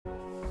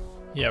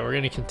Yeah, we're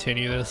gonna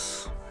continue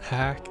this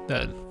hack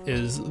that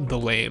is the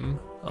lame.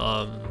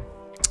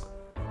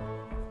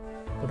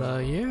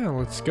 Yeah,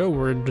 let's go.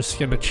 We're just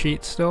gonna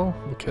cheat still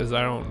because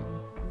I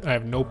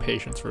have no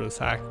patience for this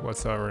hack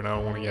whatsoever, and I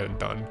don't want to get it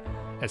done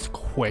as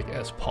quick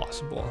as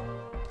possible.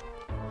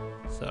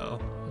 So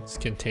let's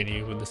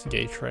continue with this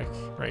gate trick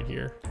right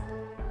here.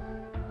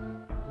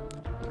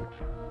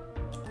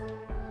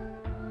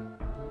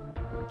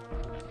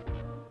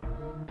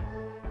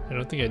 I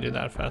don't think I did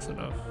that fast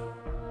enough.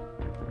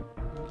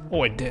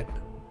 Oh, I did.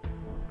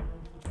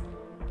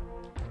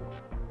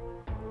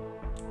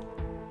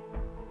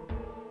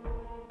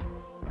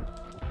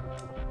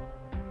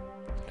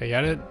 Did I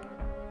get it?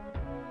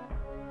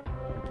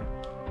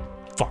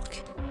 Fuck.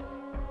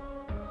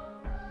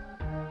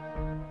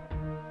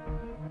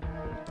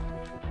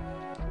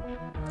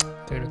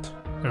 Damn it.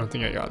 I don't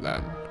think I got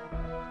that.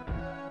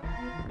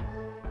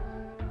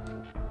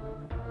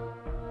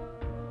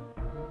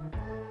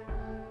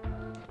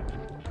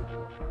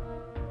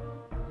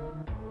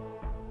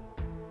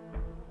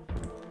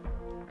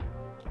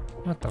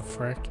 What the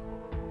frick?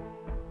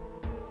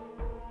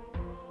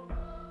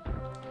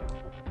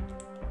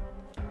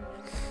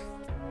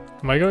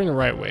 Am I going the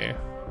right way?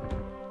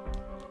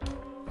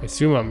 I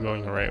assume I'm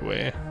going the right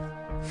way.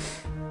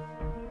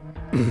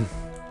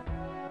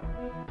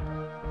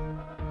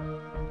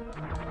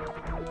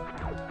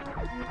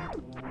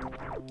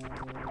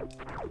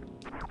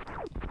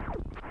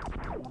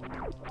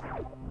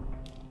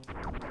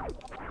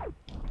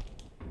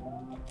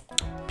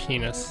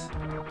 Penis.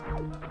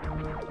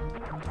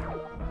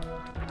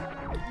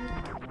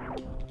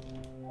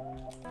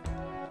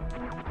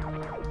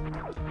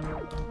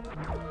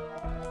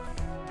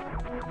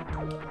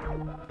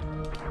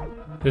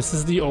 This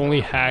is the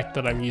only hack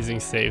that I'm using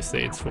save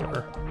states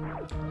for.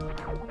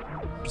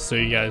 Just so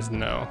you guys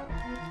know.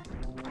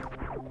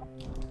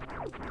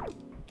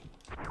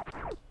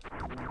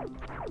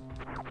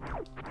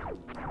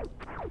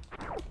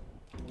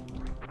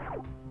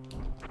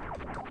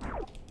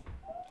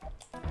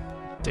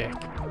 Dick.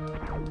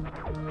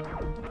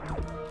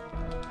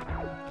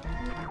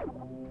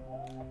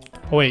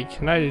 Oh wait,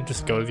 can I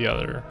just go to the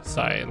other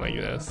side like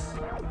this?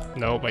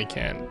 Nope, I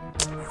can't.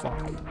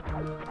 Fuck.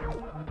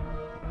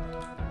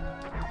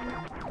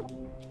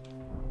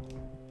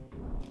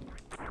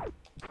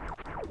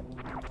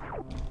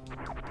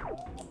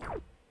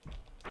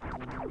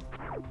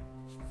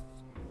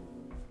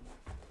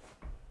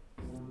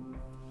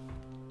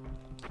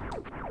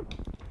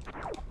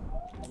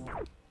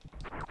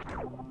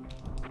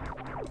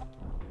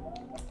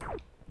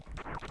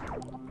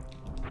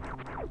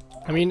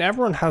 I mean,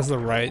 everyone has the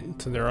right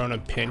to their own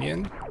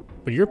opinion,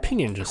 but your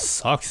opinion just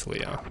sucks,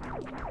 Leo.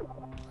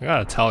 I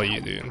gotta tell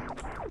you, dude.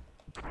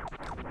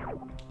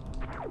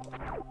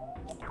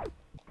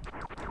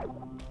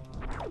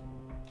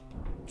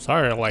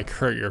 Sorry to like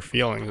hurt your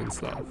feelings and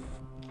stuff,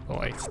 but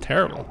like it's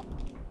terrible.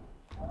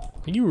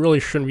 You really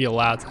shouldn't be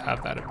allowed to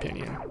have that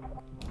opinion.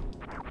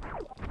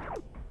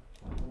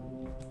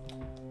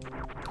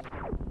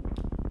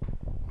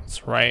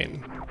 That's right.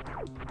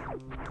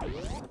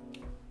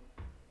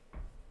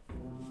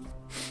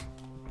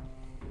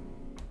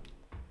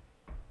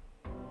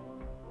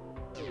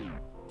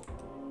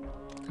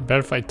 I bet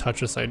if I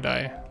touch this, I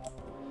die.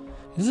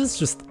 Is this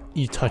just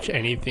you touch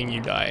anything, you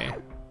die?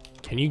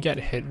 Can you get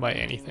hit by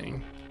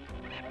anything?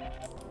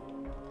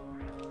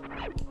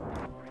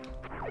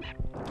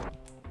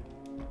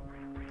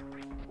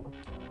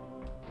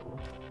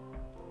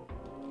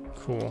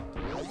 Cool.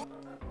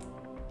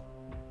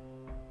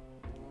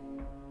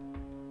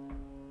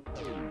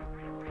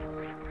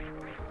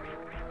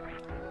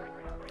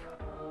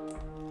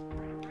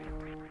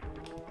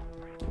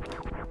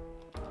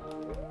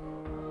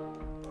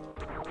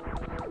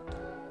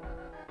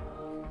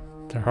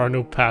 There are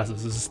no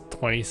passes. This is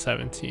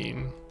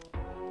 2017.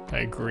 I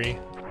agree.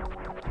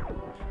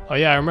 Oh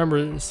yeah, I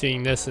remember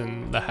seeing this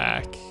in the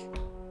hack.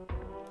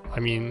 I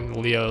mean,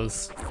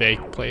 Leo's fake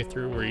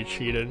playthrough where he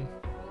cheated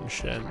and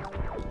shit.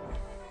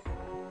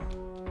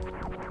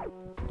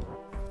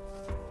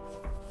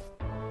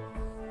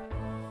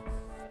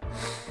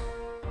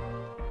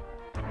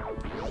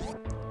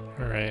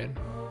 Alright.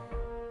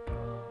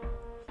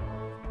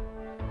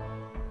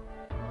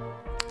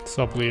 What's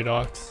up,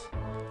 Leodox?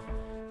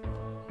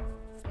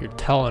 You're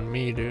telling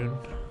me, dude.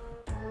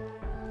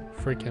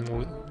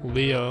 Freaking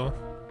Leo,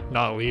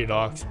 not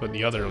Leodox, but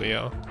the other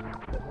Leo,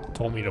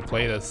 told me to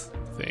play this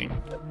thing.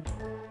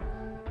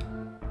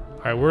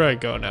 Alright, where do I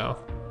go now?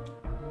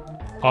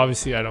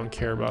 Obviously, I don't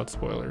care about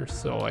spoilers,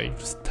 so like,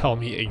 just tell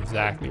me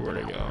exactly where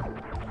to go.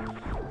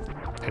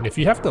 And if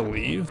you have to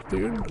leave,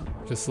 dude,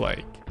 just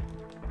like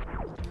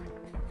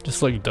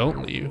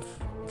don't leave,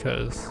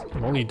 because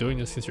I'm only doing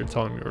this because you're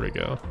telling me where to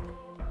go.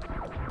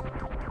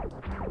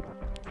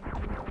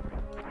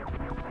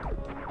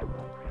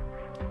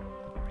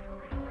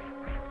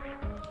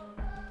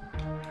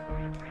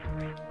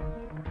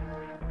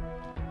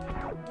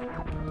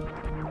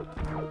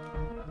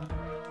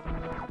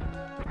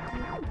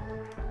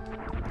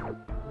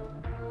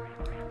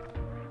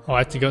 Oh, I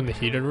have to go in the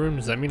heated room?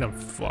 Does that mean I'm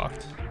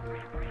fucked?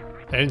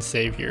 I didn't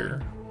save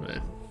here, but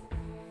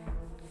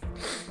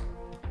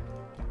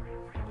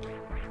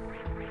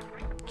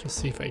just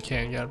see if I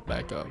can get it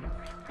back up.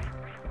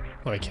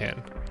 Oh, I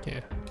can.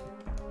 Yeah.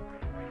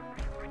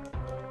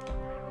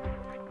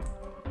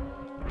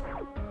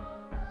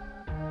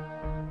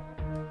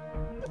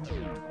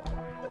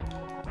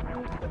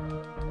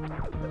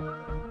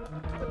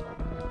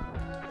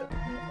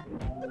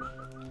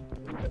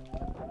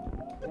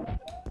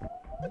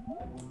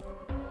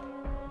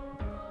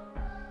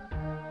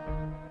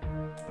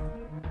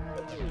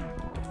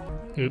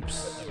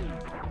 Oops.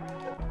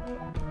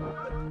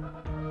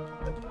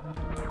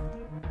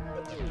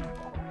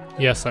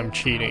 Yes, I'm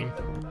cheating.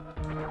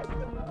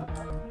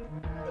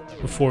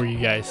 Before you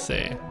guys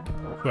say,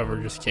 whoever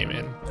just came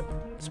in,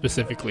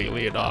 specifically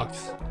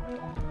Leodox.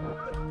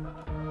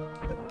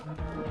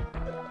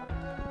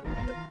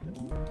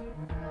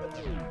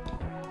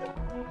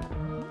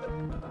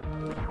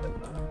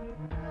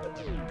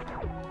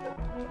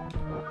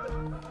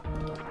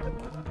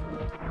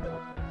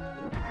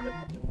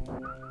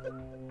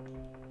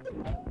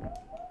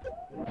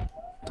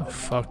 The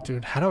fuck,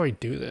 dude? How do I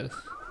do this?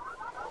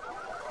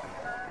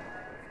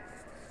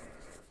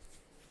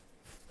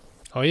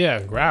 Oh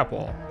yeah,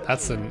 grapple.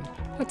 That's an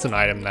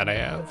item that I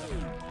have.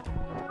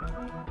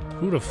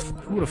 Who'd have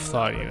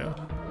thought, you know?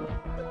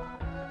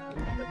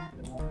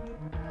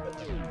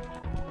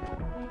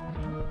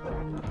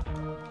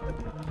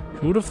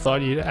 Who would have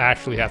thought you'd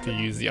actually have to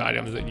use the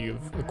items that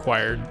you've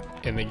acquired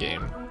in the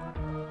game?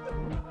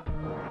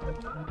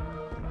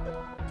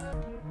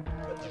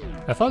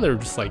 I thought they were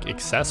just like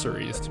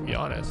accessories, to be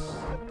honest.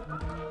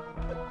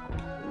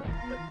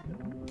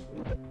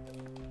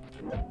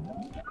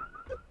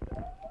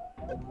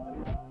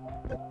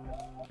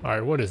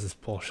 Alright, what is this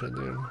bullshit,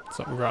 dude?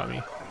 Something got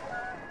me.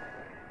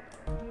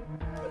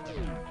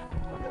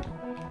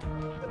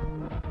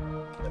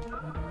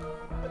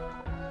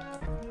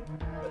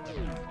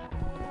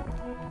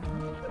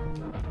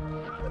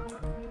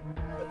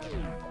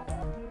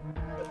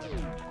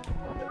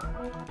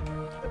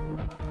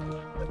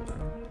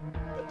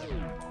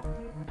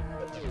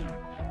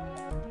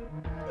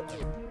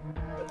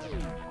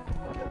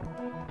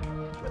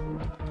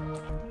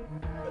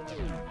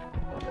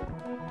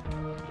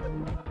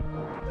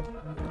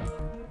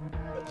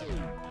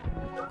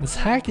 This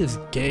hack is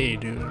gay,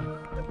 dude.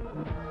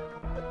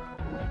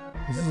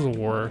 This is the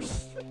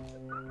worst.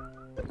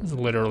 This is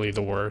literally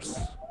the worst.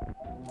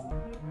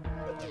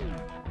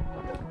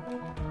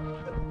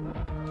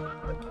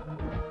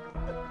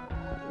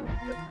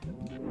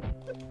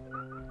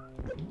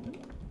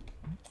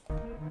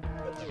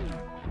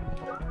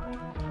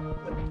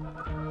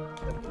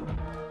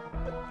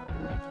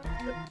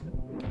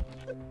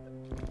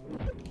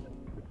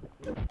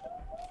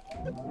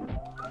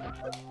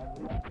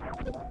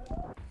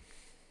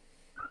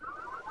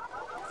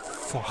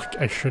 Fuck,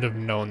 I should have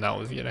known that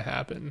was gonna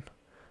happen.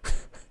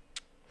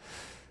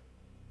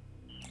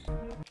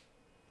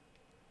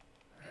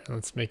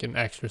 Let's make an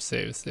extra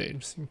save stage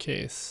just in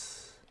case.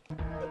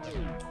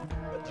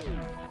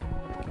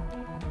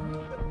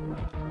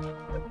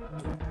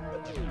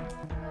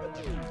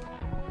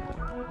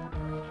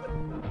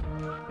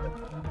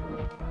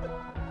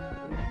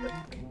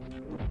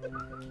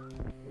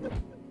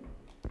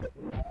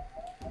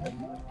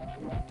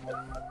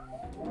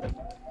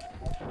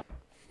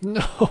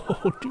 No,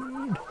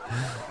 dude.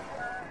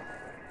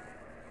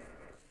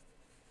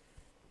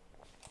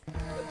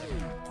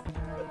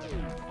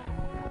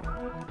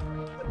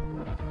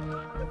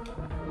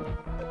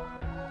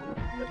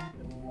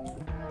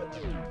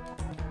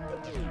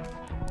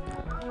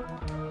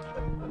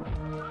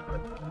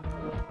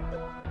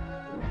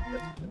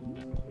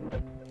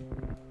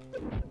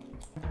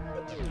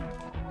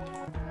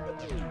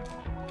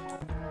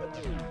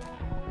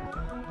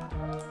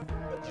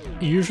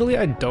 Usually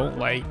I don't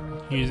like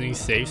using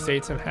save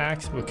states and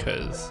hacks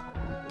because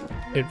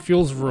it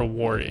feels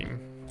rewarding,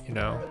 you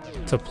know,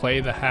 to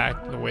play the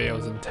hack the way it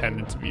was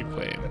intended to be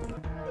played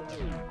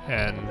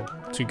and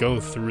to go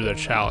through the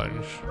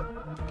challenge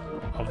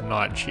of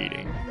not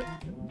cheating.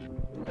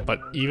 But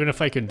even if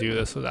I could do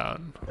this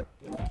without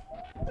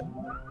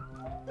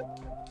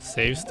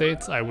save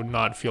states, I would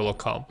not feel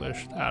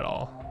accomplished at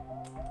all.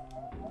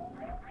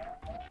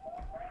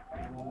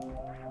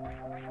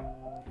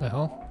 The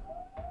hell?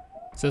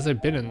 It says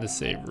I've been in the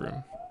save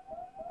room.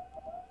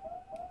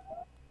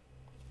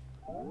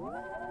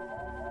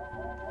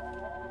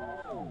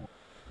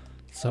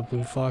 What's up,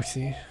 Blue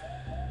Foxy?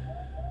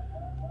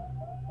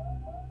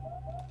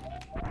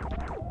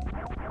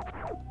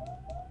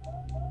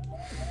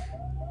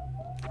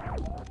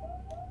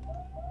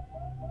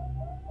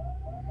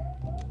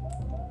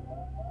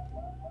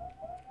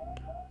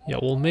 Yeah,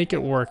 we'll make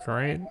it work,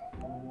 alright?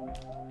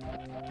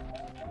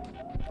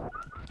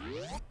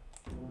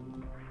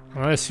 I'm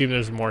gonna assume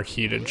there's more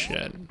heated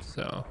shit,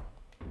 so.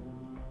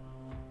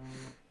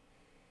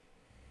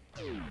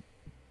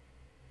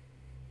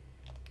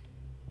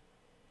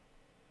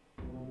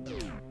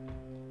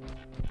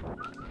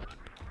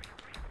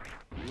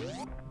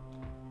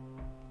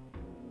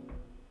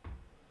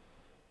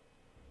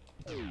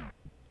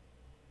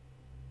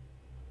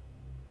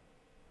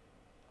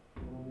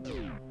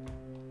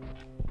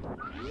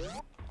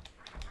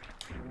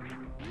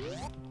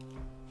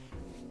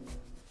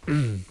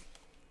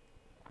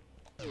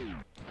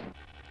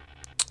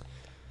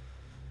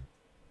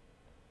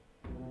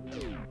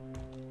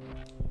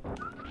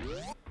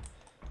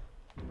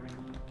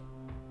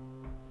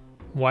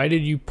 Why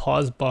did you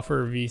pause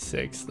buffer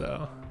V6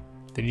 though?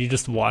 Did you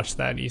just watch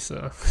that,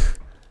 Issa?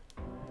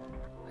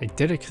 I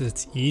did it because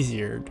it's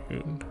easier,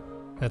 dude.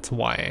 That's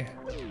why.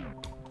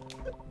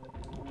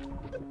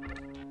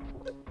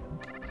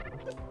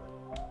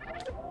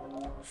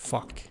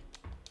 Fuck.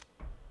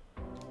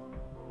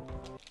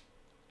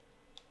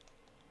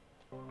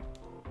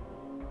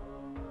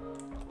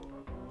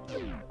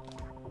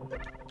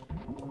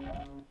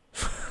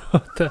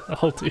 What the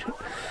hell, dude?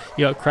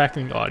 You got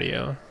crackling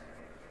audio.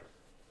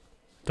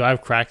 Do I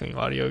have crackling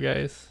audio,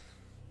 guys?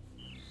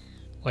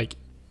 Like,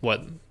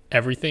 what?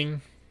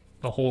 Everything?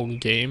 The whole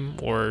game?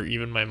 Or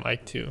even my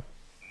mic, too?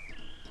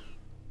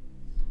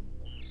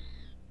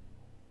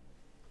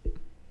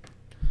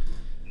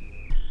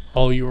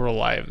 Oh, you were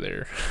alive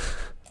there.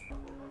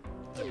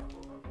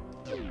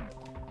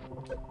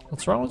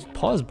 What's wrong with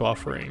pause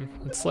buffering?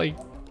 It's like,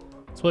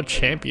 it's what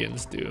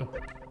champions do.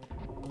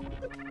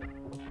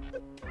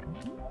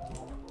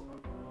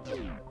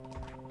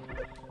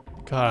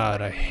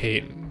 God, I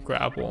hate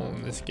grapple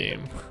in this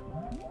game.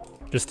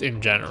 Just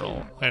in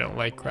general, I don't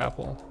like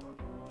grapple.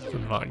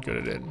 I'm not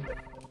good at it.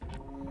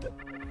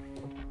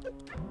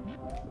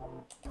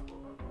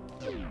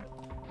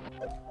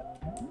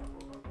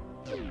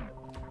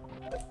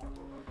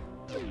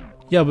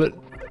 Yeah, but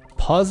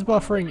pause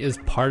buffering is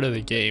part of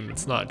the game,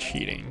 it's not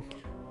cheating.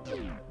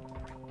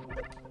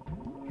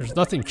 There's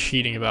nothing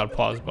cheating about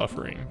pause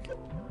buffering.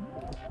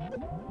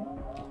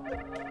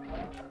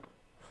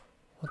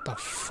 What the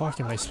fuck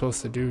am I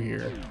supposed to do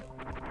here?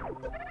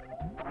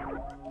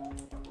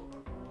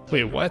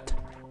 Wait, what?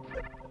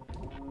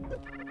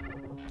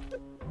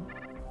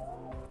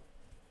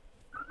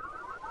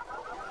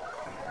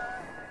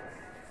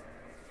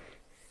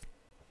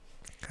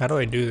 How do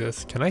I do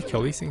this? Can I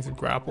kill these things with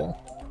grapple?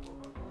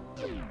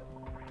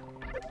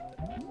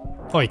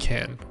 Oh, I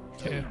can.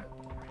 Okay.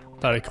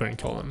 Thought I couldn't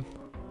kill them.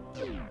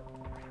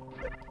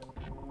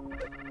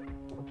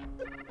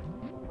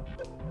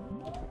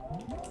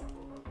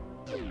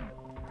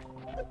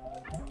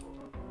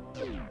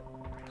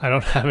 I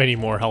don't have any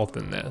more health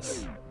than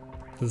this.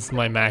 This is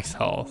my max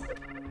health.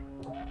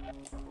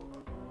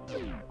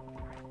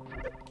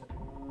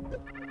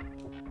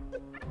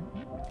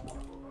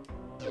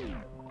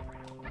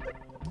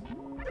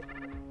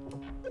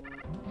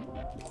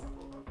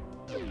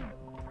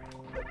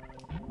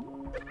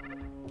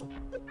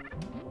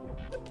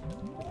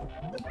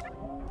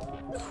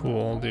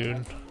 Cool,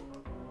 dude.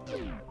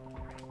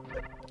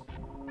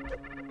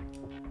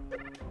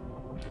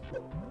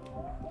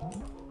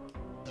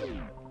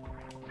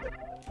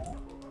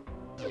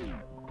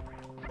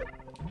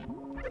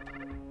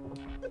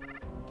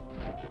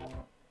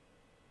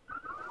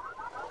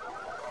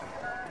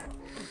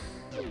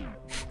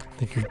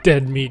 Then you're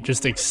dead meat,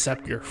 just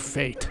accept your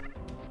fate.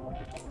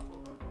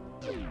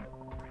 I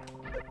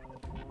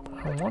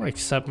don't want to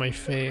accept my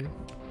fate.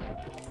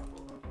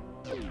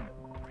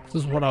 This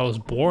is what I was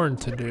born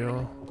to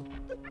do,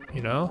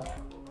 you know?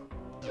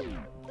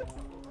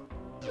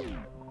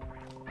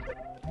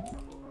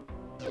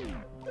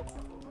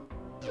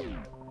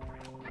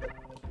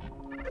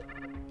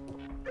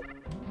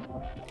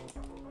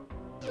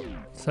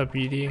 What's up,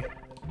 ED?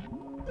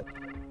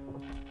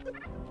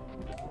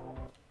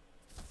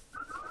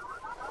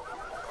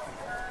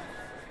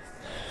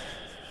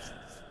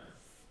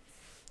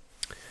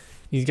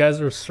 These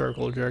guys are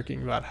circle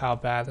jerking about how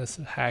bad this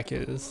hack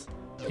is.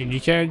 And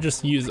you can't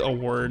just use a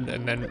word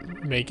and then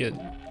make it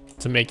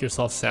to make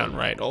yourself sound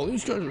right. Oh,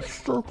 these guys are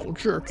circle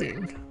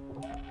jerking.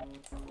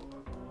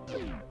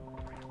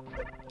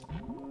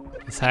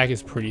 This hack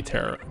is pretty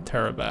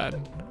terra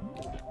bad.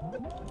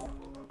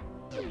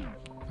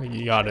 Like,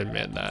 you gotta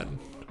admit that.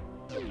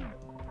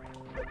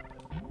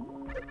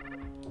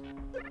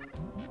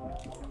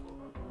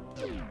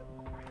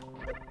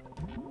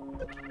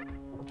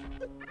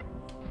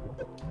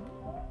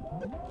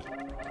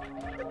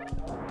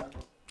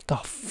 The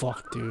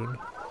fuck, dude?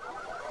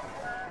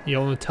 You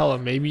want to tell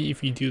him maybe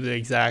if you do the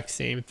exact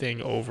same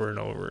thing over and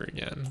over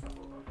again.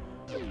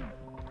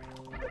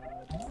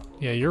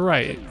 Yeah, you're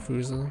right,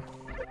 Fuza.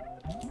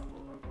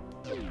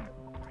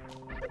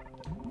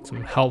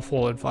 Some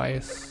helpful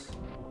advice.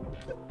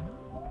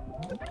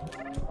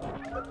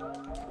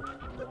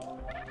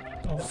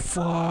 Oh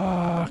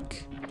fuck.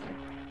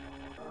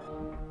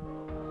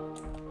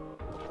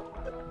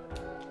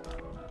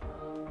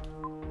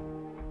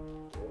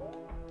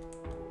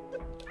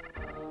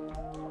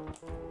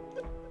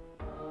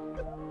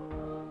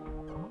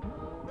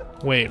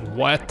 Wait,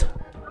 what?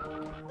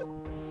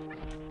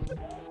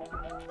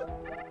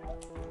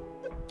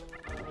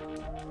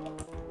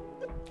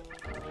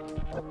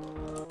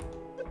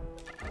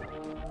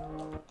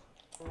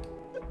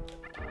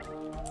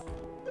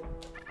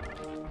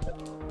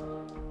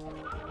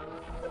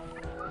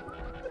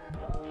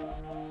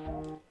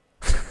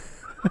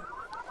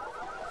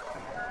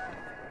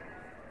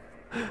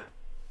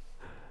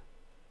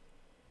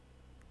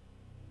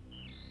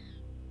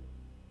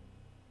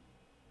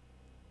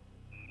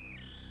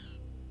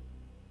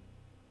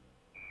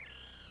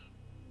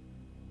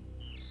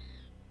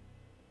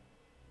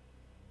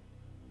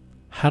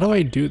 How do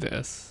I do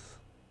this?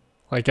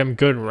 Like, I'm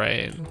good,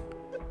 right?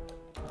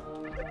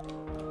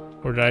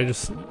 Or did I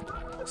just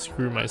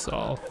screw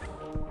myself?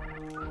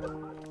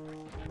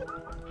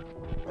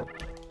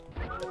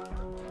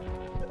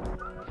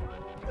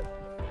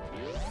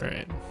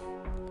 Alright.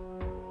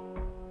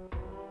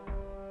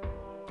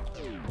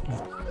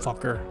 You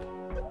fucker.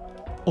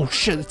 Oh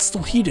shit, it's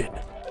still heated.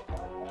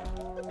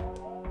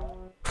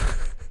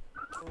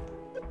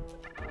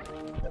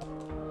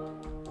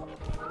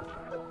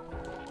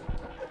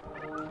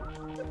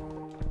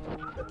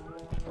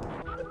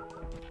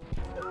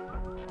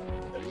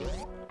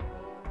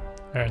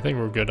 Alright, I think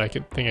we're good. I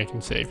think I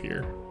can save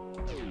here.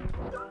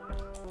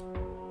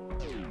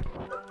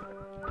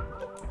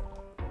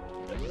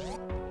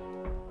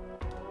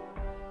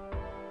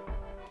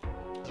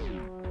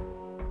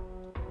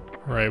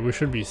 Alright, we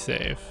should be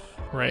safe.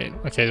 Right.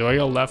 Okay, do I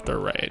go left or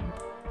right?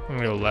 I'm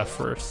gonna go left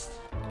first.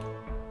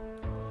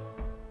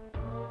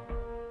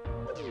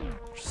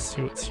 Just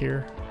see what's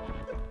here.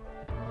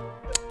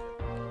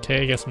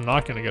 Okay, I guess I'm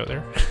not gonna go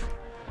there.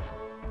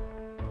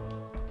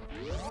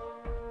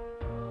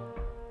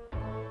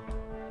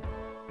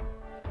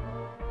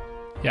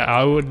 Yeah,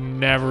 I would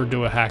never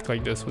do a hack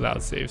like this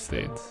without save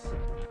states.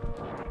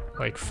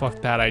 Like,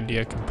 fuck that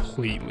idea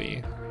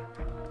completely.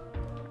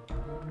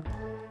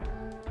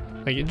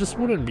 Like, it just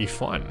wouldn't be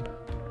fun.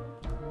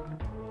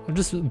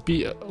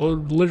 It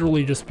would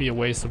literally just be a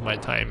waste of my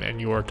time and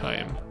your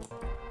time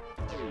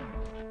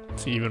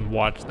to even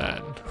watch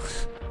that.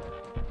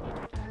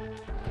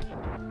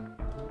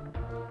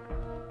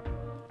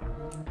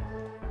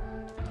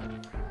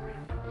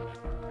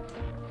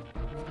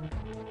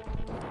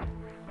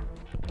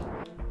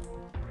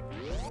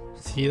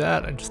 See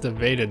that? I just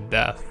evaded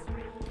death.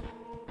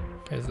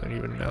 You guys don't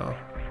even know.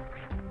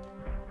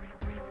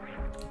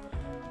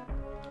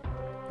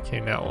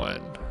 Okay, now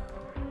what?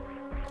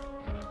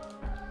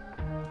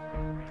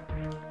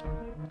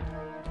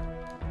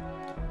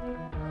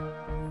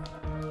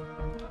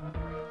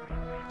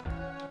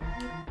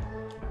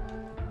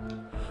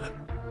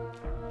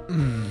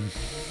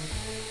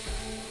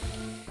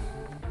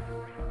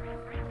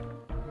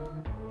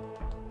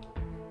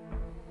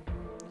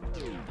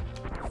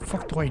 What the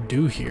fuck do I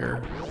do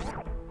here?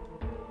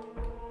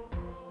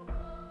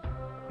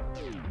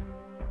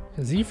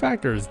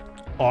 Z-Factor is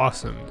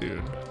awesome,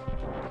 dude.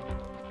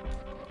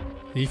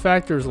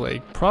 Z-Factor is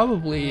like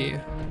probably...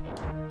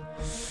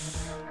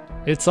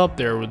 It's up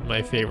there with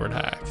my favorite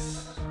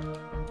hacks.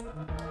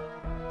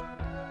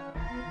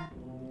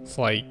 It's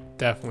like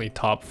definitely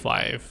top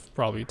 5,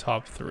 probably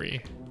top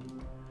 3.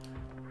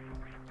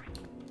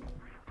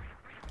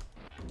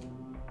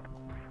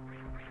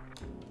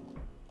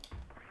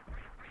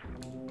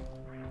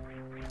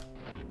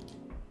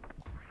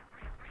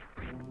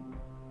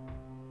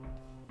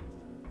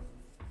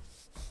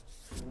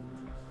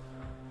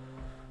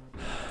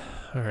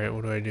 Alright,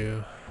 what do I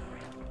do?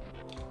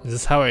 Is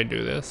this how I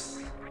do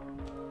this?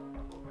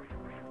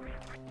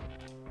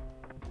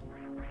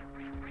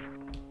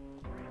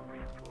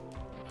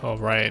 Oh,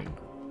 right.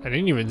 I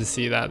didn't even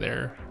see that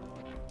there.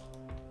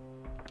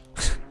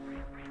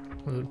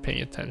 Wasn't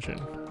paying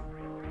attention.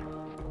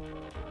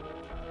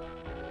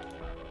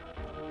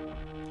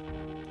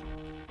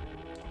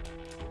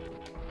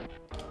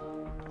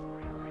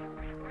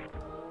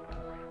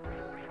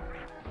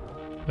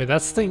 Wait,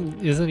 that thing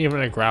isn't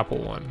even a grapple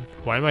one.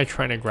 Why am I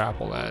trying to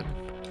grapple that?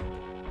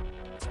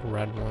 It's a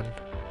red one.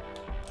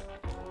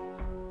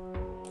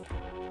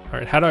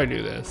 Alright, how do I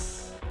do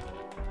this?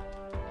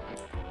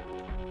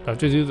 Do I have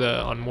to do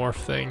the unmorph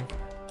thing?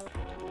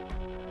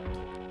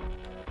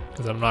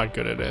 Because I'm not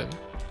good at it.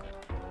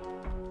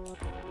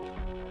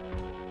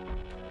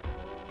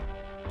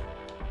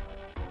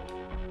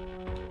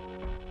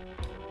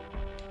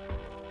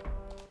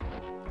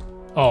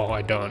 Oh,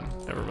 I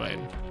don't. Never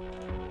mind.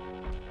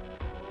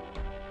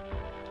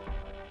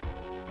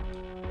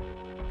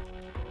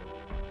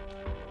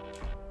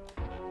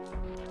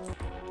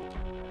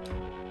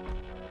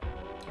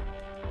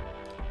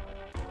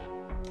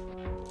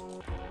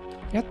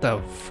 Get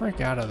the frick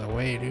out of the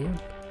way, dude.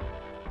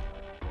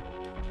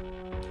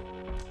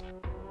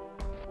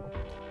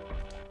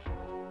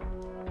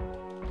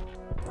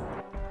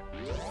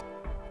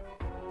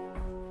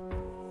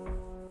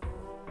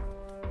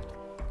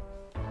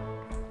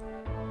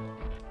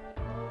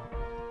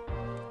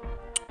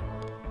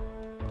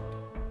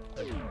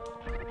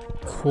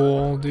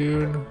 Cool,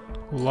 dude.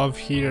 Love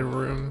heated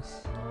rooms.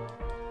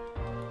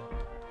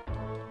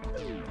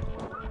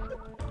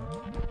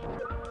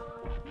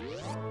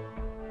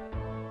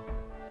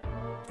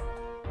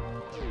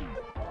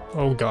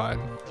 Oh god.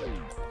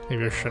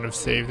 Maybe I shouldn't have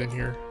saved in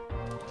here.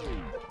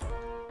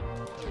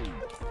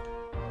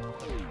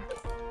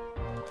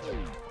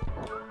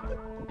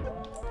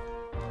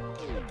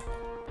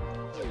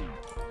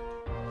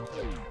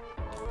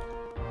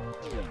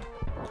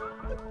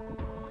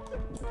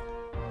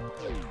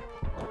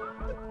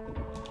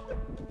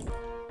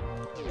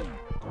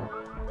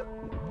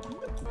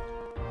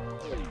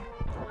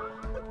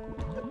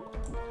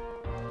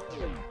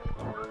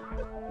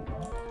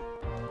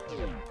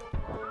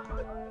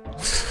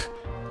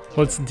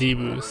 Let's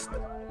deboost,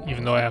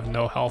 even though I have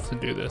no health to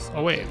do this.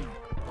 Oh wait.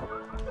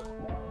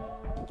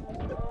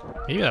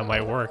 Maybe that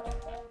might work.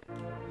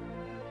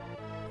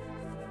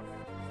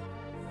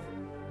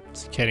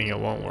 Just kidding, it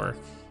won't work.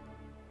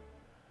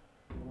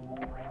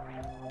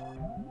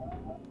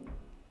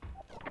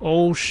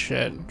 Oh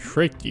shit,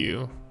 tricked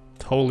you.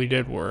 Totally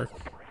did work.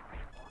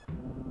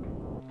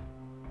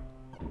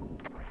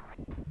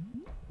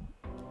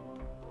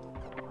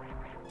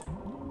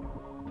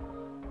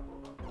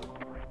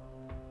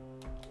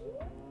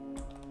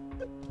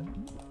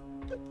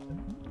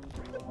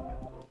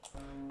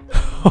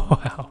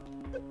 Wow.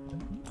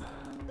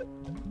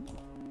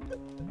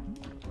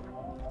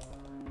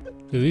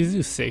 Do these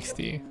do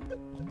 60?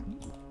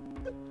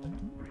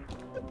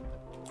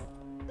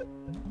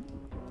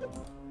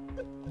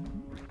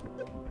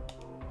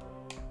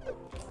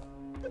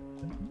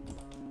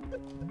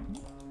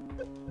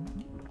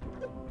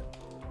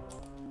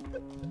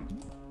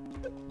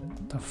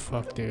 The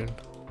fuck, dude?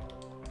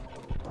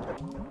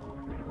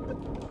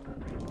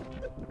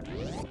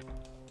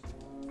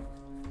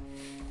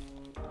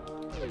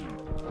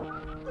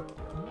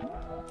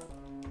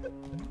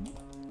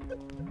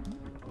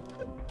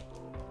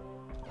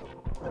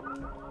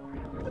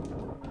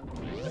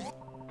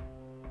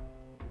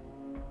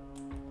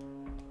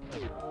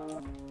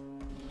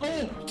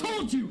 Oh,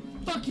 told you!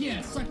 Fuck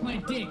yeah, suck my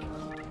dick!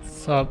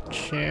 Sup,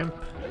 champ?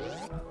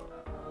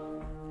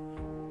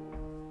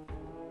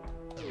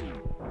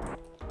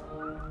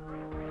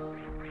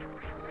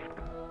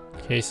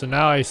 Okay, so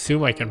now I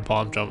assume I can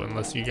bomb jump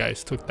unless you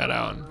guys took that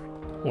out.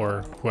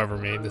 Or whoever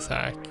made this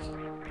hack.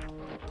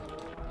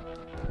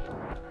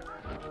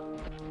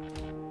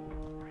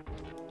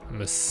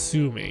 I'm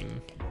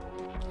assuming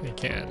I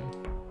can.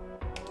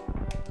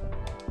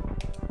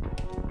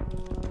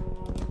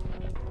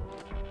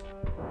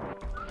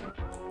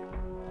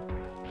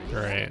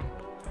 Alright.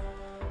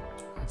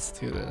 Let's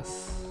do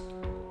this.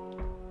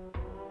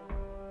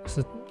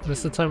 This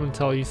is the time when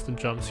Tell used to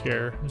jump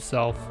scare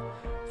himself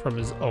from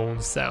his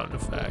own sound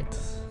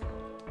effects.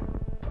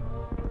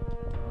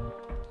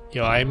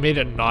 Yo, I made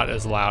it not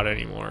as loud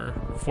anymore.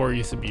 Before it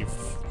used to be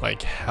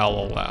like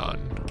hella loud.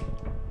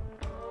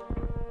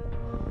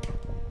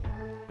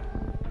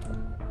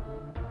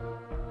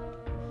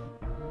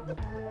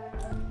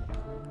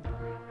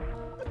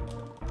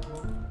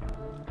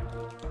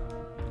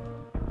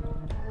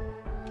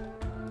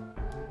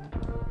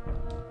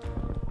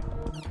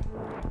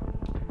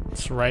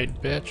 That's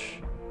right,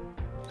 bitch.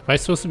 Am I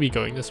supposed to be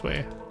going this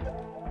way?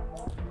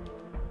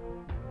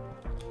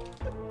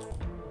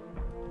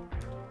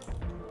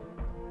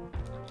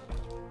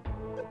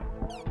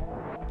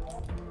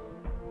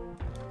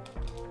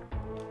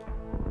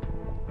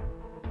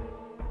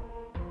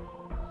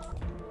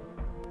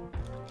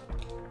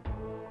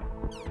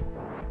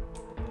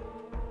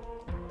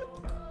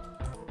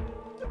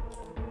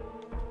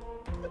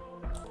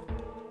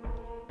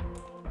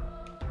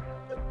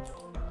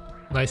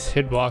 Nice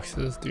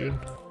hitboxes, dude.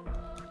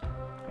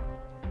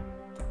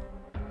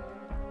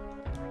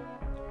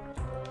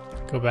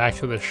 Go back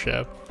to the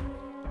ship.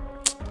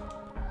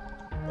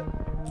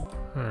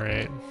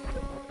 Alright.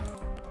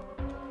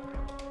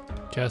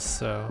 Guess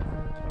so.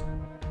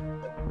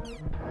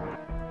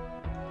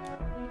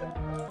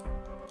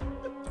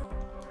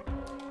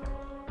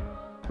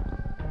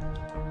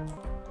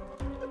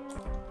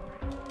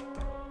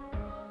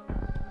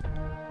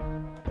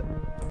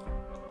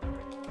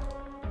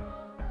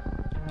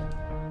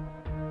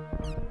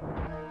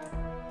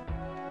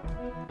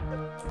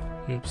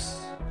 Oops.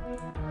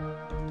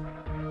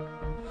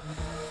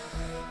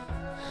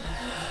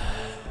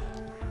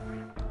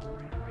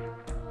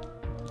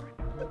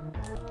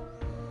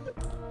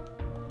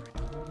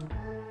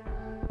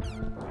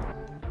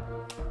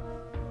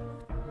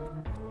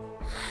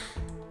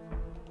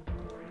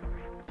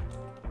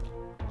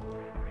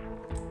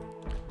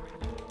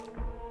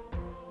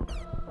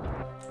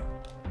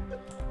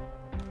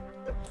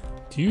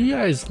 Do you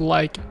guys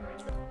like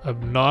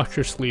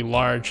obnoxiously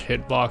large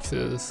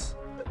hitboxes?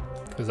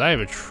 Because I have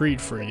a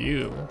treat for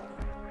you.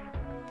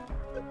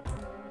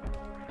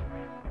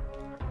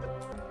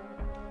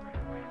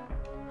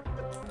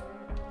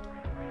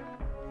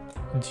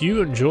 Do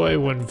you enjoy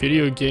when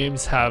video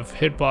games have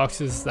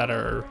hitboxes that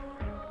are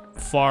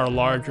far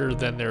larger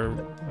than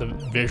the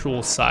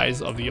visual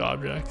size of the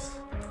objects?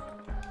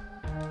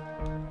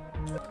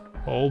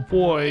 Oh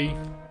boy,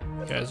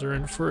 you guys are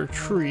in for a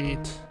treat.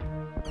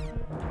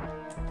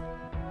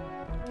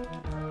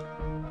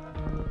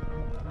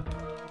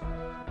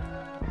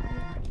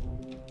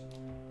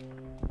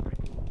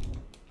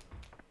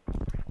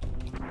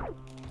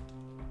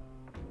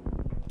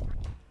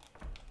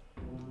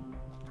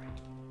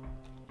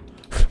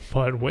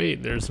 But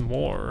wait, there's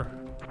more.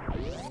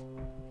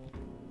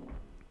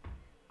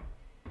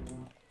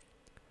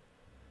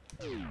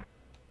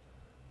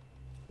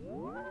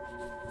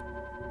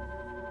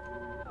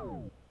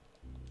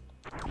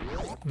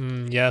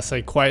 Yes,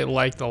 I quite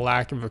like the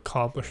lack of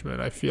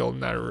accomplishment I feel in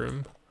that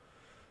room.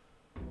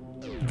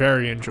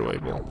 Very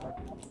enjoyable.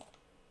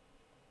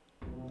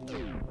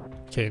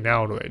 Okay,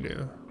 now what do I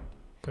do?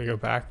 Do I go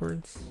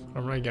backwards?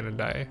 I'm not gonna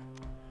die.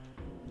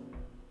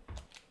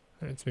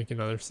 Alright, let's make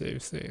another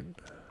save state.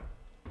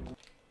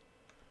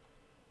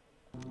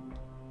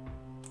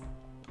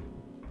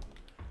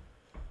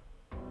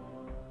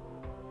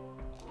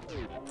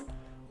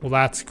 Well,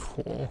 that's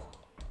cool.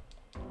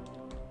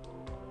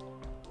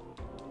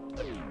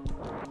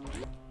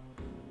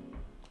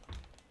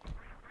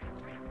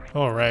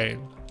 All right.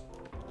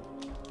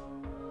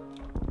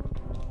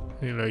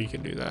 You know you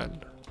can do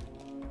that.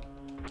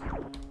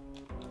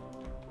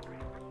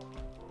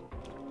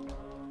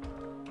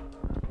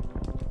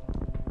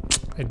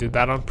 I did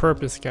that on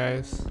purpose,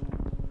 guys.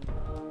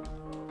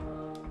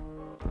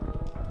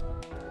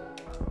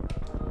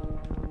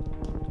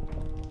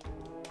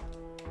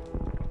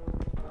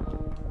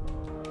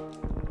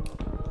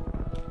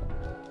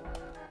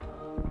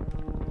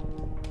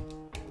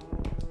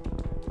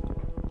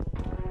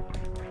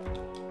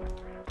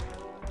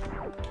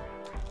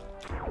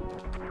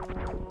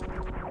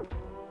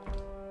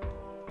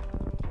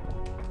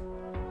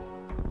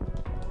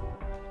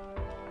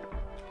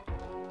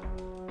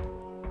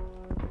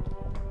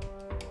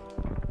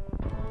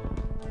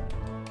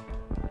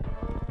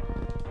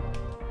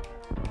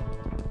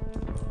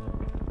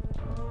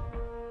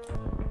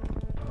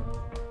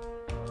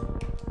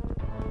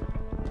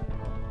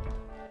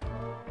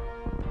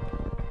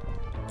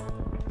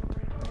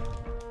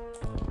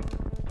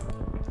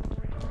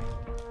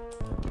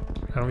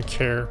 I don't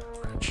care.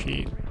 I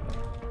cheat.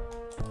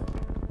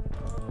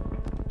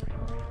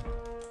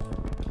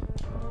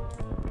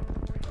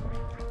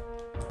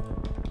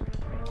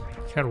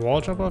 Can I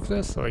wall jump off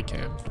this? So I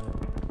can.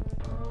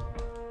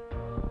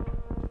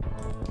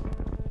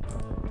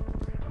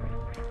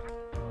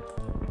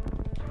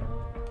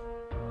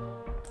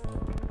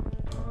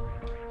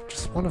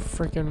 Just want to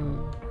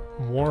freaking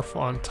morph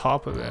on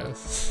top of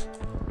this.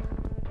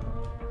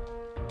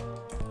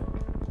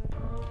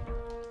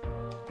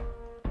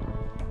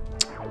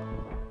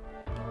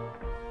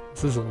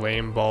 This is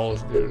lame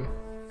balls, dude.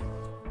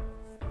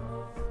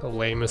 The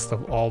lamest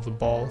of all the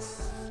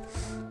balls.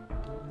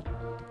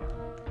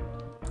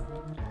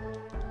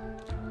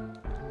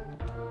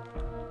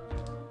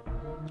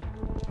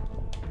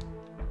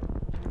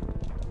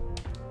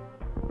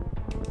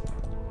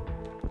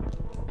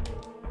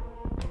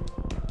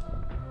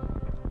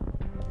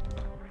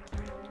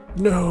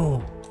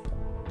 No!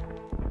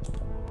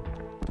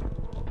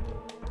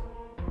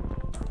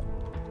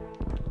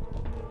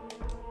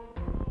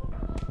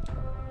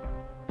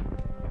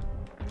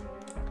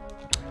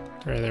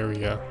 Alright, there we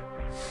go.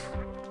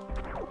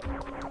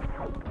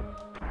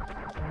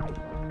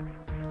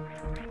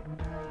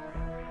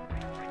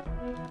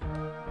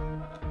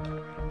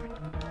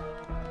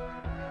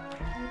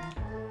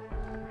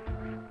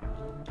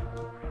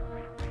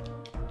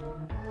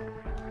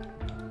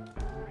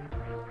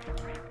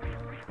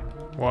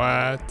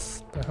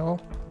 What the hell?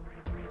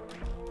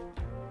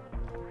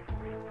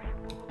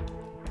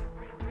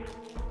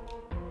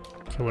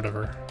 Okay,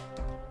 whatever.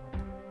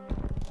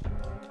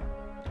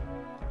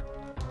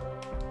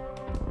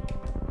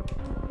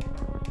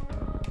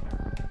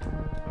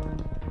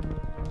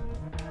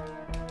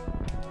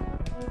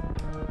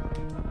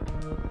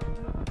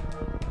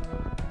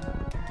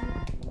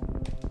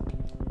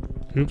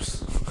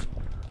 Oops.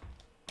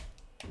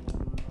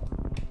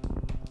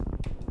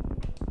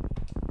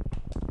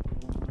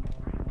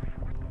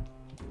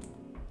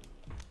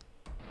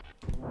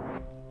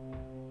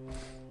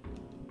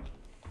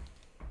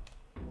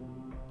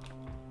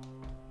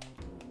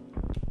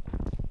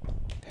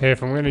 Hey,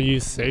 if I'm gonna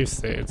use save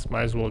states,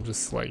 might as well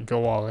just like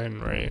go all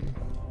in, right?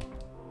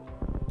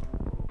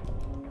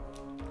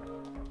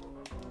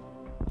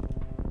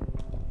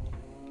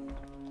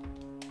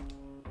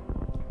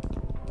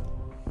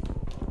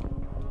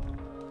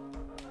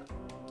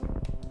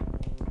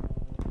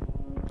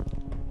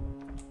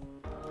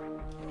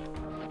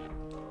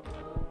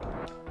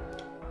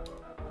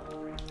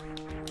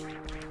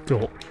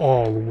 Go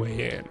all the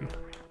way in.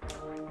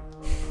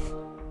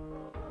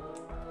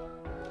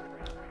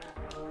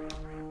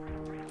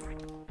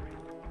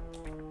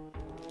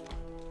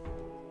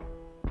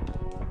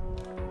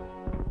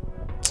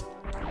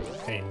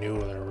 I knew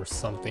there was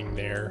something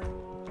there.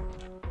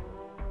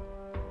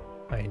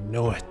 I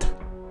know it.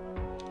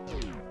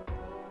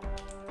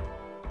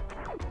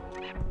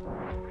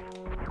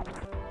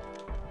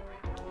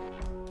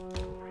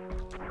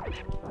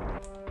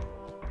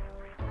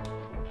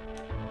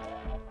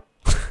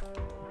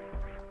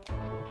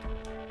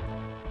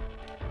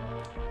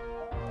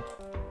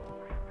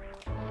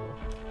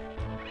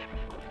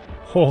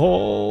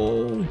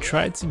 Oh,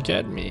 tried to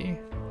get me.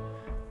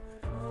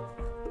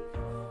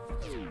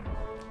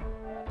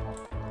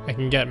 I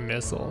can get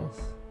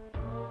missiles.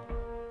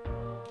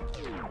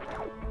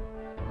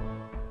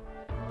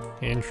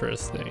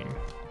 Interesting.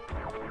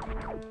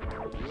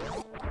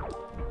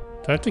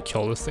 Do I have to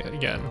kill this thing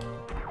again?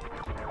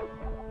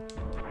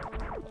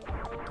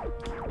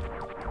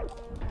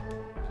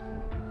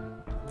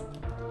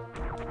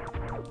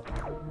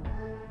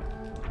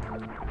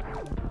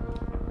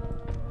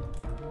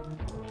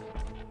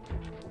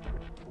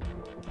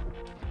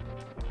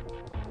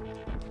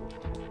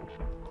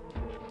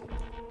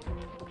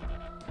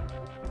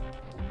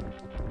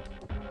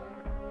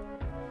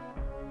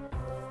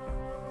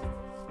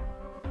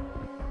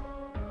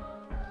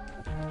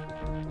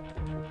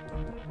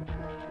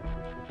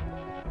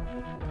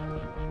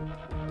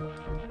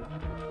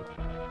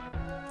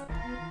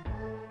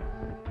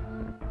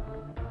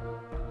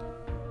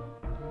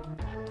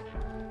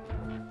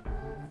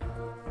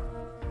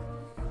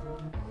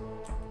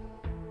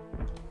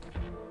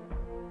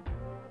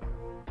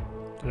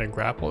 Did I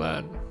grapple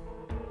that?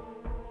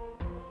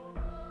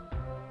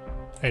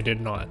 I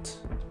did not.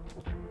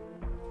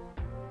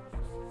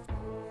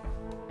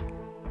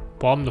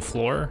 Bomb the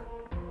floor?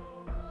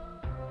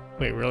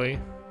 Wait, really?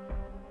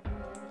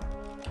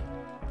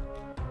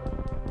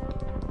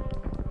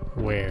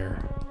 Where?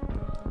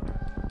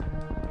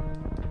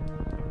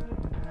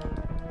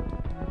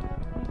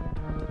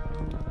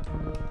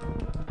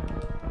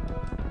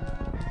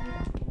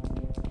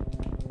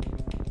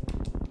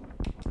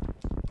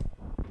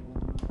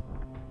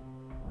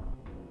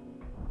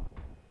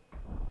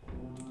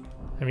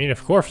 I mean,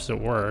 of course it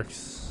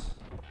works.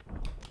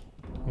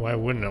 Why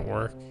wouldn't it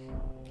work?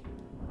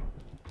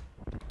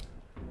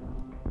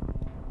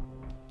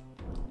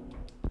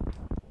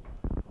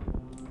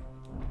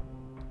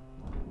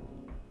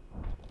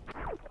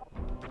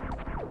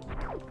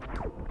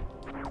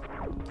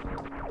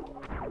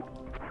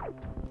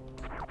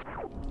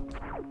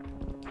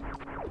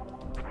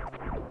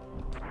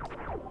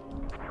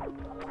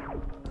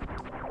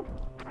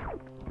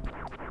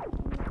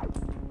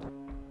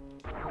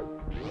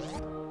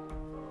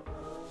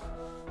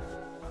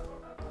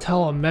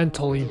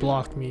 Mentally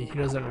blocked me. He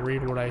doesn't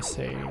read what I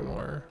say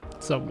anymore.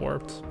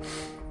 Subwarped.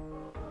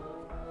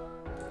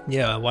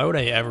 Yeah, why would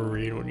I ever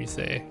read what you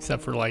say?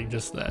 Except for like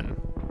just then.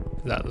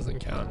 That doesn't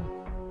count.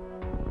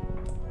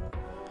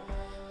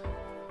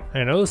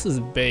 I know this is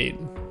bait,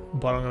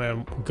 but I'm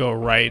gonna go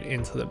right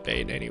into the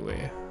bait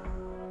anyway.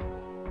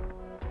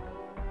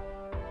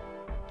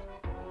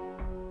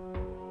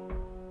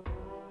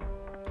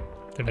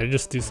 Did I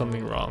just do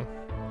something wrong?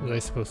 Was I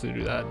supposed to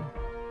do that?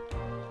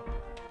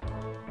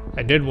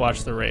 I did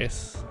watch the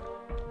race.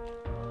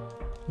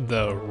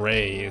 The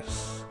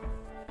race.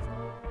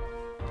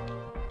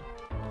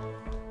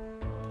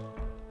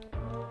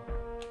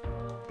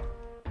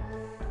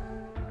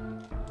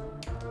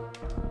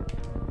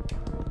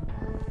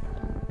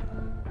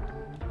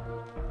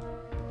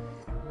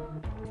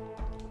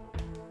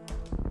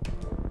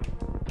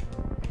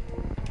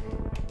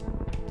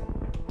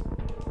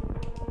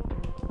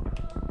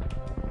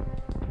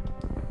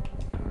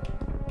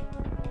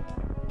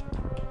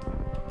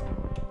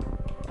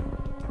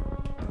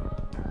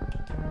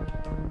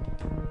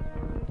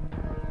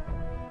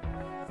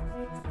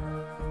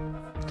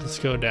 Let's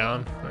go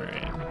down.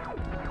 Alright.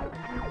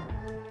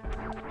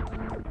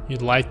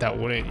 You'd like that,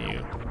 wouldn't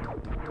you?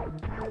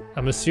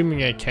 I'm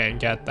assuming I can't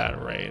get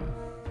that right.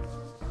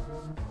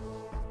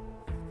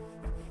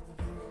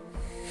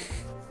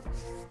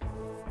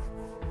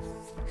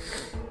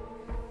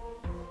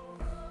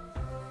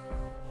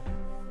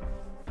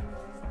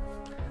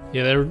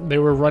 Yeah, they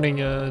were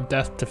running a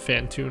Death to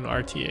Fantoon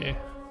RTA.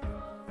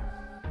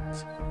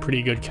 It's a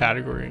pretty good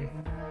category.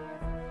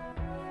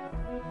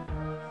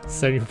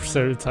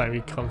 70% of the time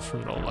he comes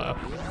from the left.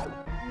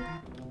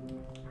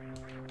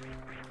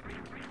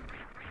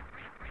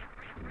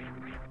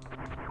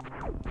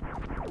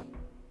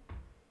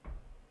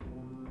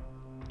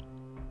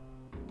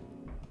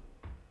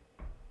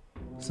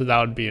 So that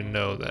would be a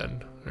no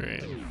then.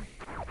 Alright.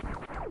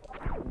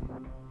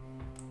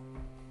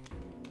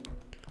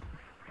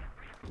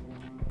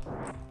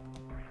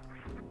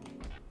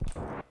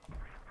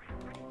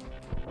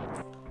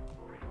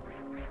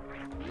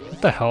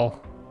 What the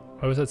hell?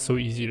 Why was that so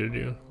easy to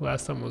do?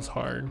 Last time was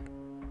hard.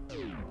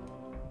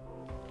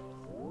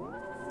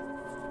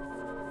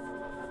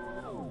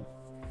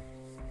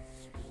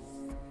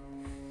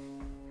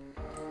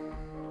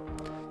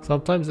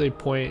 Sometimes they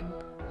point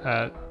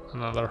at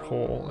another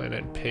hole and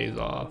it pays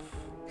off.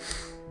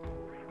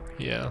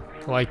 Yeah,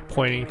 I like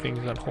pointing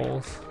things at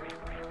holes.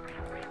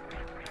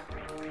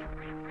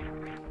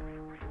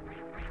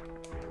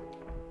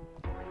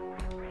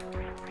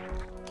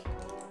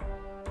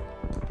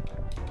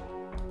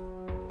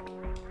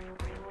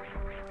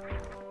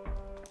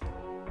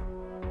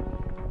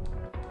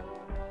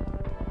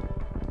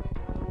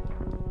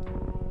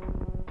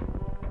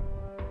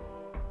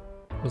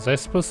 Was I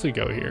supposed to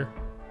go here?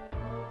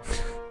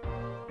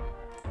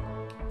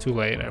 Too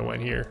late, I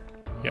went here.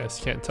 You guys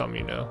can't tell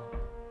me no.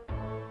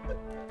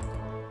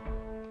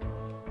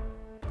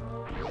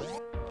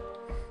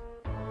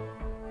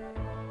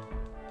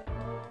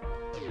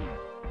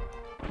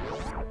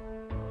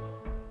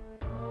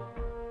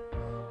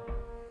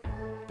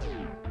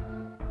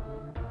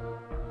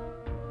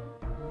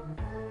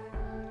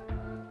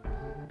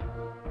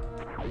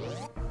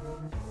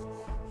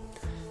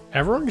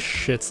 Everyone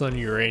shits on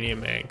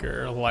Uranium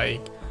Anchor, like,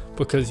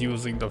 because he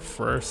was like the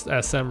first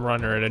SM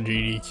runner at a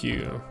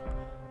GDQ.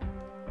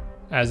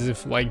 As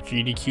if like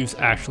GDQs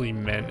actually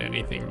meant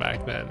anything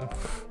back then.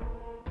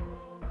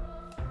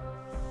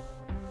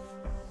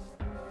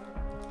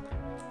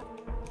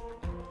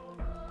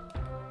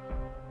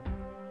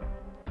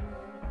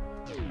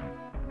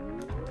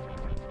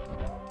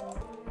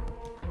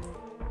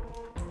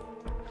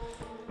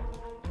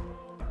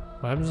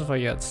 What happens if I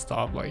get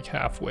stopped like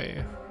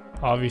halfway?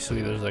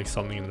 Obviously there's like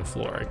something in the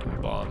floor I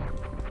can bomb.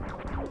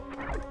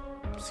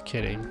 Just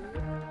kidding.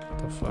 What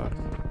the fuck?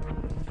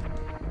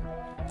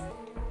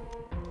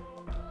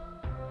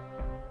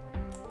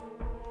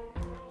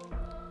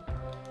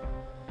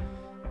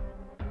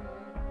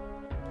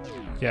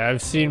 Yeah,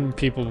 I've seen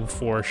people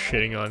before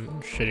shitting on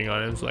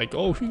him. It's like,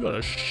 oh, he got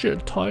a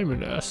shit time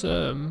in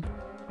SM.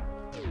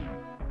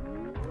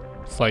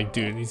 It's like,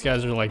 dude, these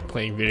guys are like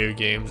playing video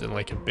games in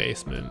like a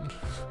basement.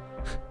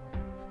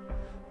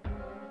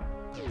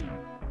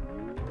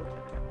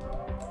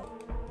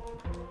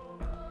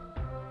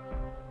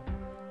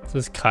 This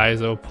is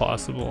Kaizo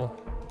Possible.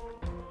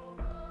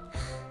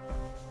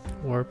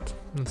 Warped.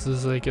 This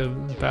is like a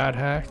bad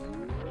hack.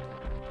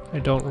 I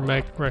don't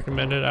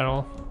recommend it at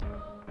all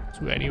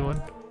to anyone.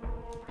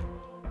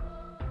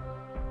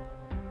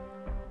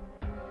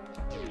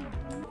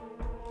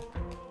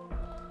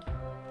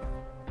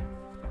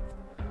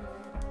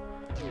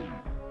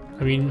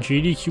 I mean,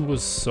 GDQ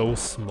was so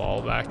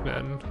small back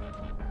then.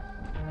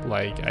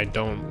 Like, I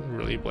don't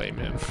really blame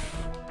him.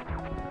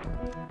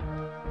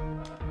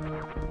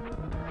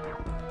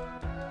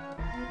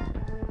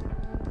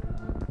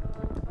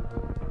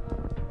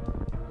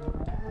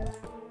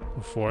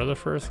 Before the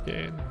first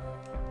game.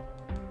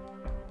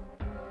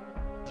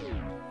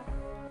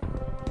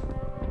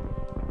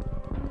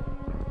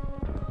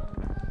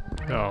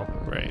 Oh,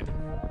 right.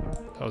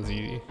 That was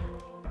easy.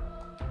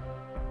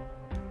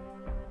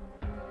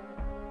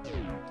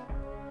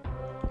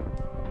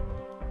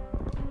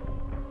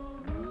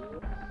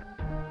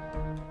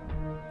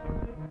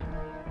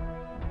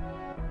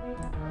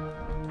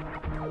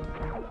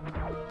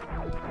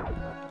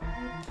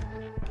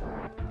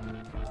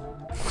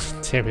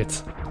 Damn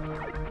it.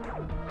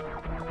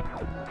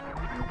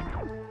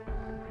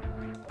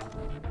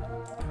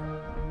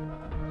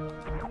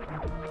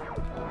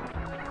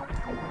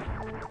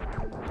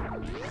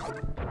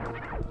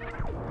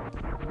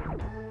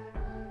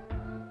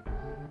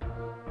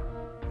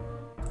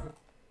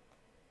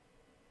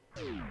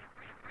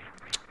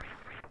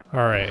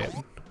 Alright,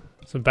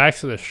 so back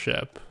to the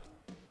ship,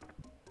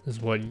 is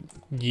what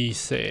ye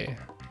say.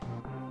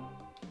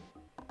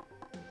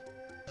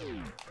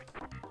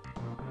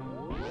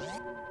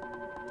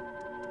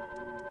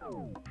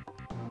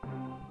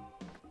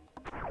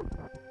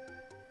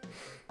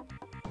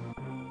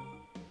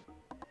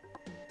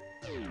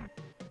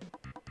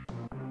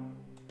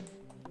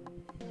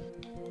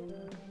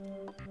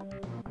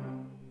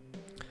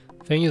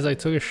 Thing is, I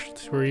took a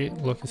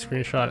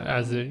screenshot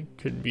as it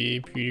could be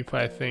a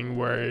PewDiePie thing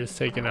where it's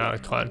taken out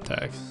of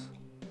context.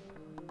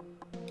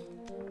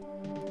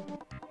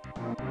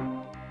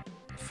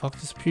 The fuck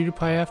does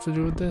PewDiePie have to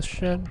do with this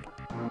shit?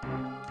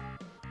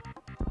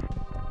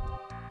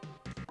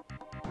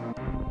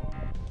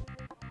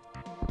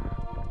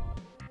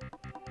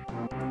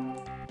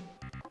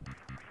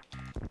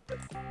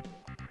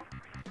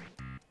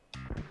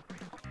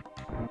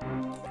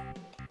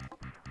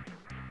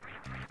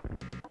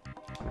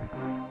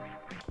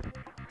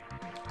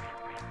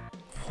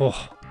 Oh.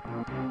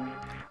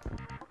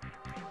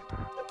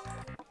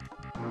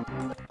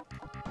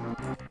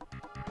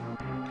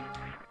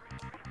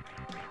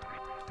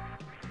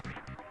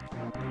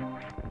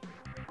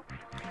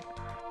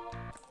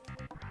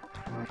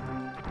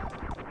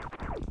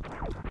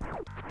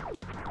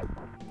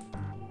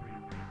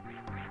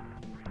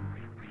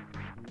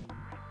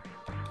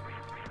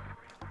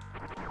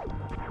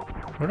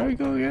 Where do I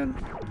go again?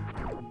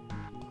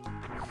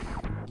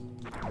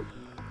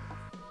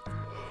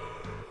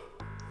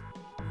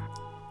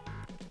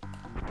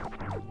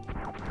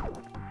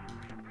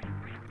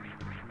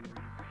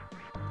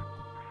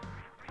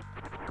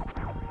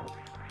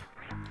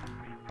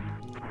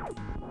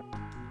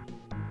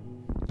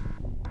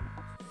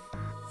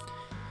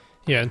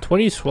 Yeah, in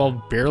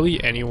 2012,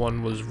 barely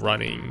anyone was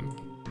running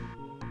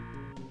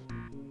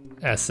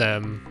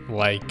SM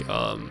like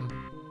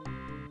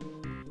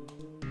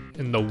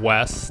in the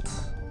West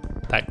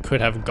that could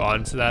have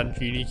gone to that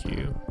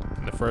GDQ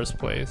in the first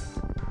place.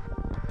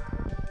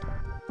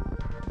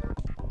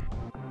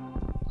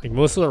 Like,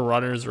 most of the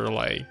runners were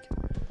like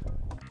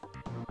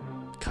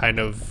kind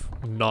of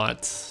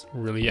not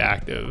really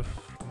active,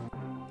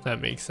 if that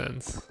makes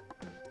sense.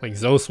 Like,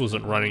 Zeus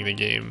wasn't running the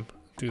game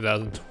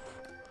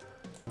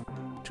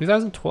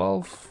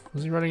 2012?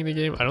 Was he running the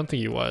game? I don't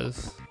think he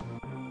was.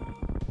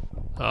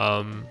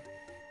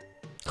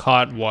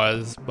 Caught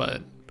was,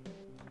 but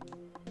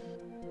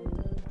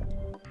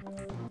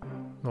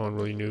no one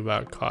really knew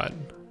about Caught.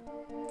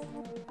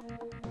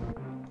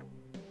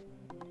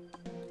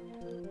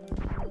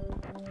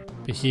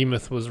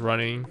 Behemoth was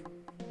running.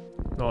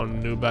 No one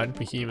knew about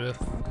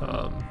Behemoth.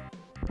 I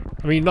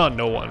mean, not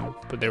no one,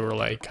 but they were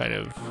like kind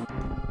of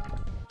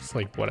just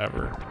like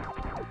whatever.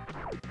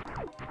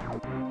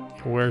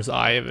 Where's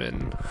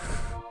Ivan?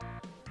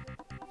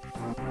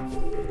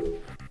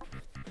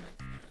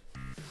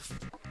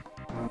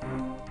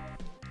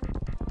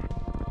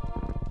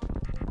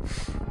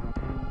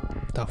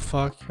 The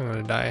fuck? I'm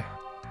gonna die.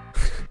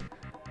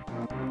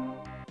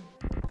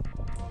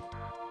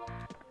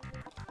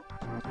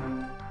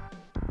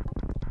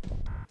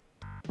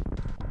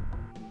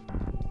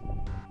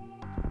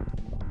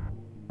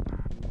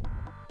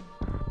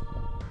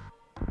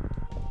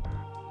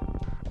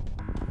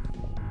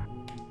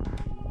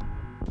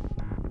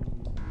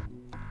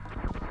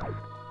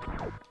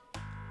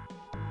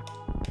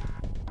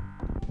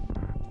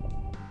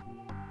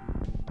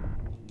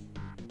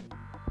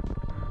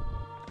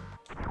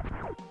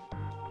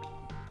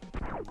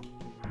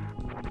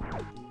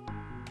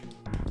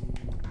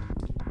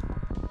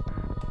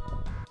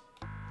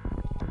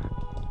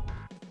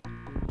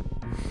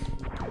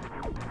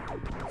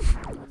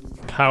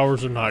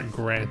 Powers are not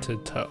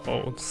granted to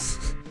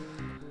oaths.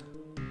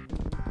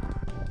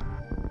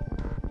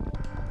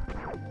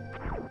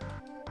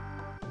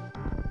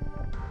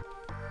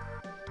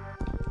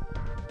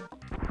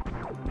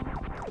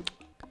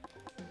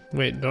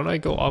 Wait, don't I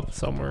go up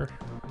somewhere?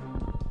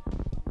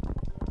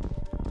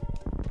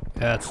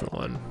 That's the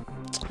one.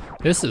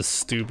 This is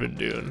stupid,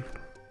 dude.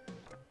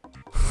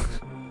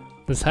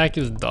 This hack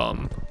is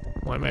dumb.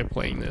 Why am I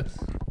playing this?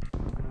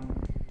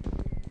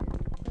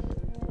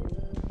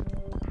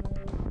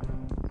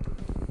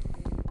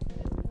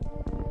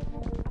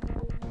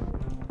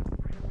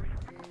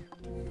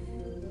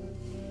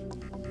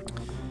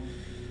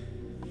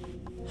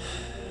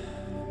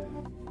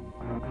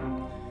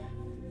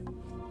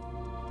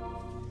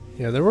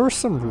 Yeah, there were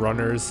some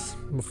runners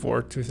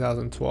before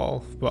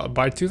 2012, but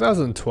by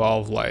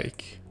 2012,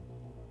 like,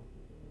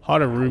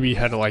 Hot and Ruby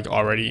had like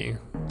already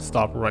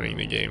stopped running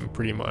the game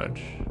pretty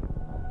much.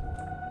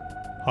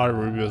 Hot and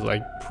Ruby was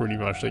like pretty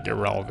much like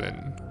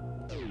irrelevant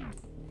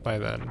by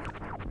then.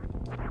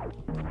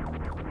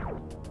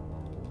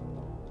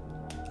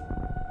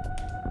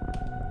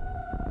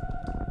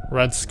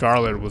 Red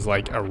Scarlet was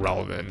like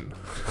irrelevant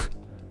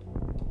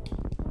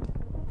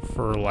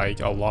for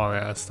like a long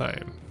ass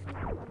time.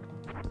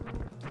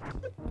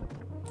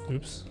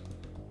 Oops.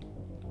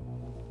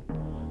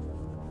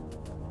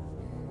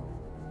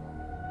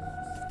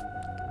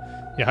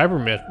 Yeah, Hyper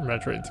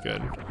Metroid's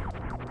good.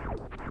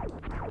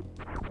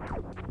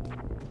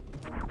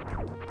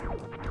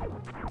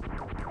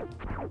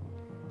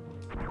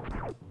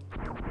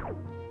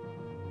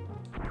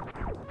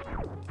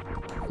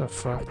 The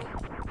fuck?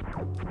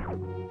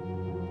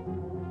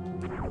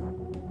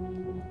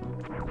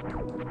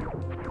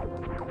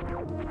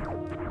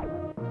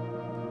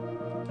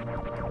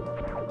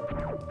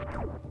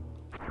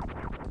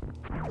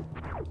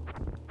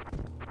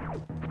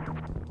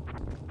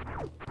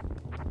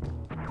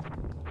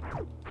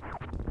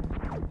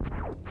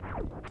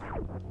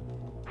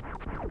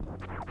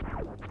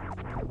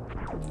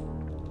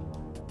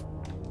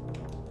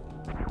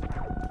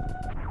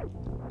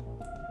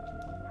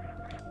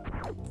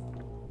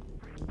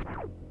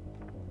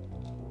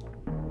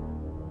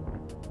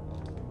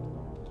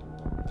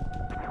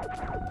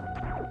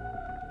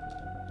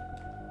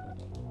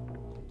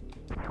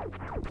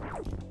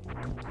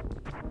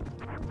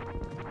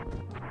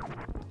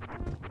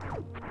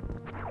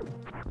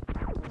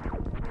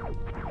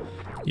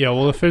 Yeah,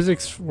 well, the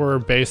physics were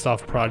based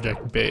off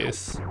Project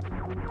Base,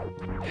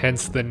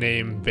 hence the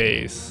name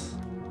Base.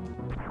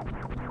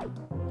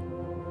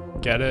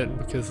 Get it?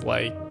 Because,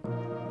 like,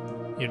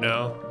 you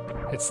know,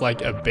 it's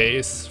like a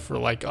base for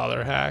like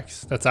other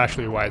hacks. That's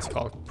actually why it's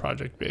called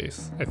Project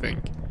Base, I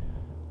think.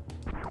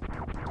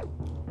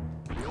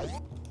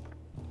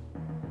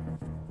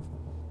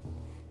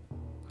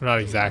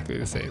 Not exactly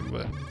the same,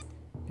 but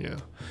yeah.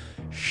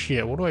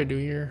 Shit, what do I do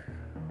here?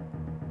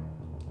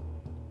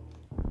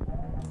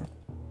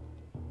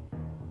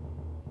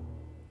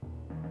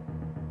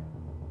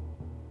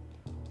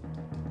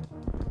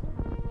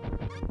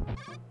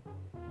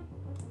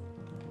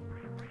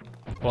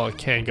 Well, I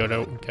can't get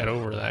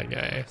over that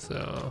guy,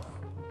 so...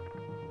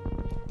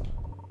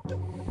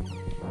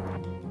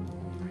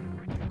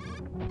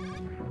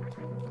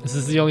 This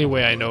is the only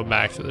way I know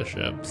back to the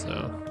ship,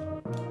 so...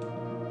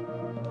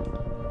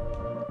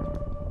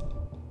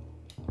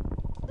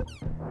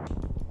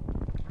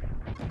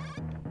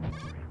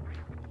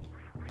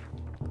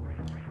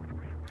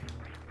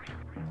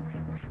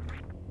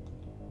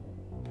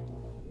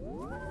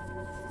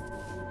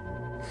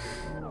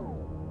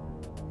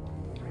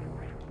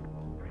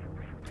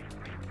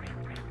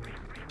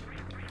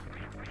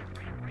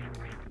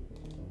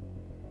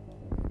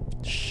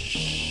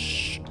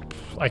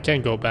 I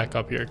can't go back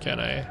up here, can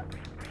I?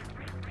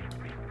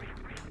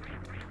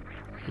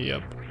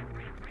 Yep.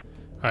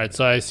 Alright,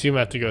 so I assume I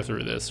have to go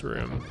through this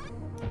room.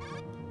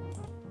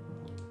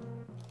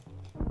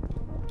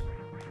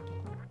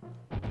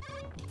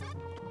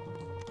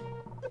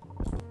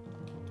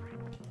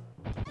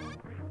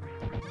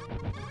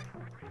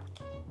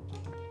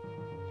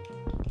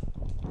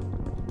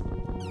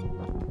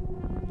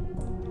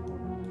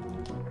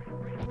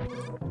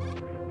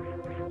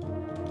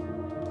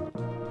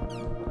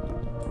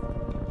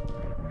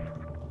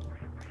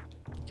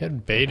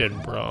 Get baited,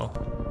 bro.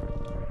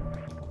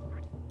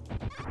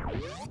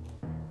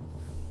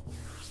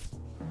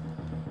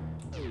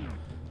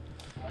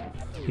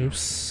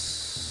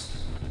 Oops.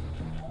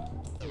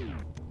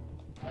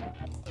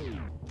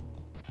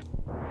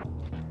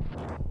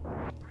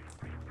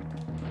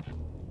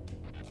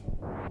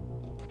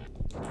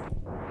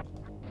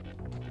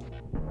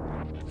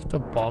 Is the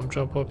bomb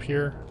jump up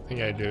here? I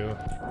think I do.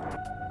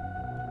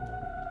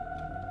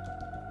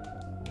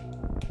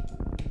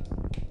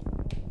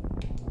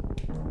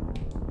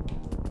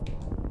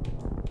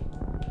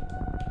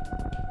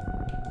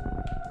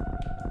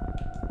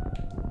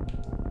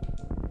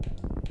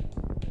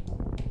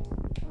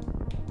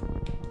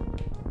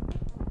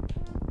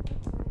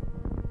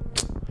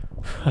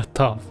 What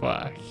the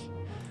fuck?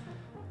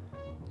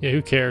 Yeah,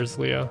 who cares,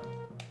 Leo?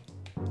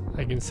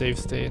 I can save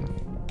state.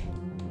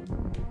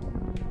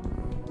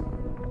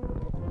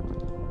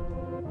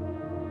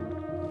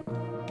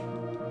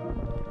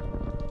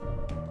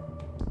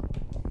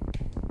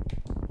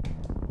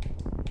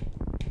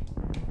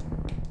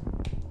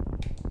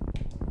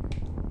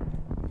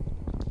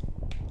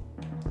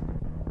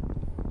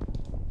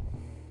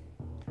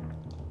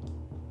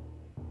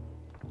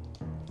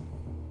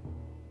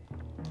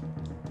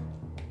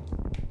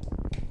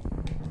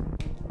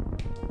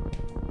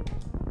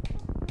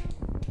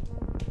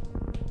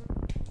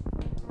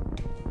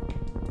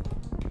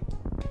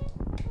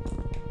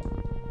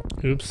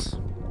 Oops.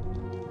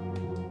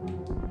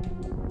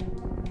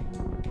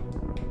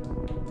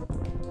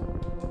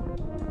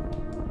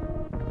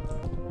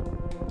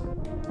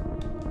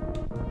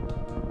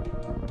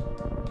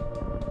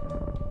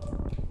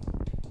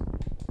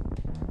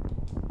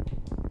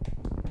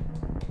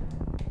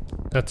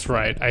 That's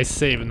right, I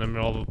save in the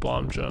middle of a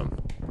bomb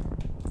jump.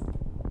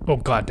 Oh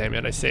god damn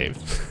it, I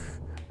saved.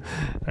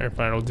 Alright,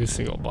 fine, I'll do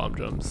single bomb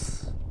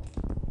jumps.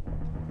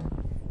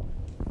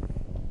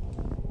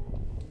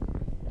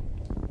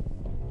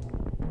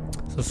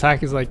 So this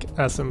hack is like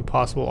as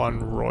impossible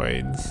on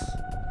roids.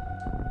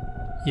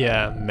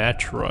 Yeah,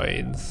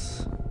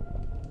 Metroids.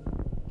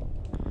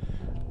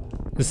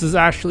 This is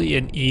actually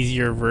an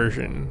easier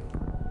version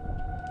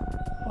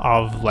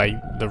of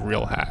like the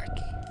real hack.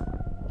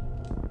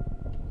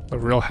 The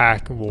real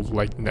hack will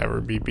like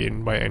never be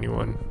beaten by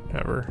anyone,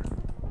 ever.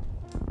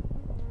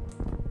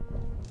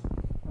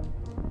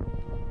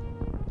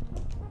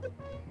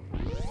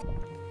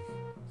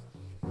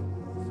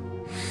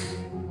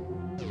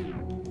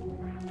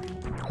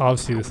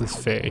 Obviously this is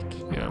fake,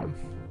 yeah.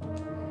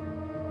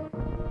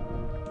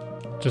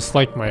 Just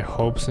like my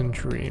hopes and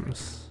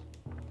dreams.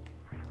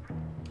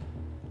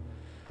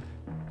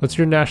 What's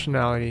your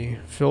nationality?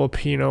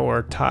 Filipino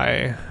or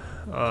Thai?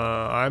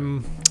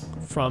 I'm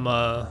from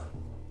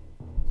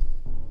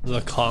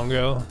the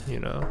Congo, you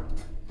know.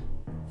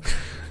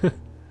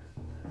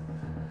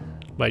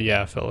 But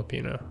yeah,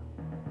 Filipino.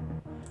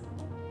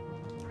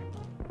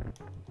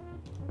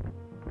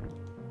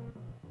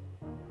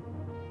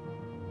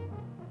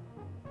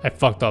 I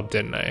fucked up,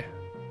 didn't I?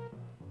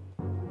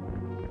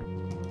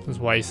 That's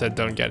why you said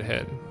don't get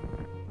hit.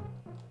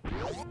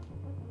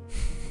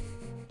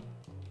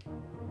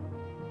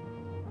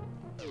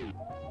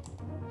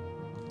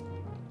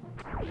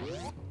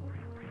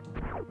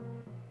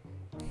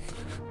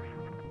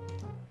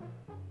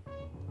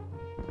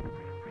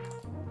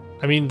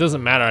 I mean, it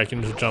doesn't matter, I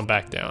can just jump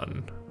back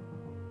down.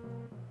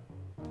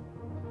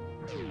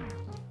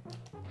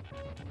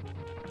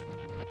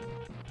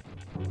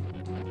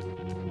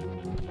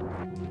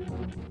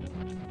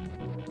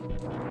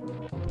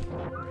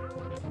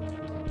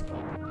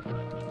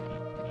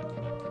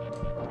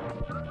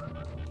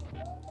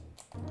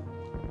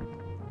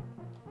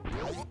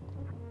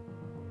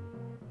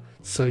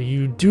 So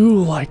you do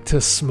like to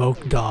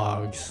smoke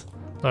dogs.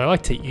 No, I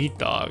like to eat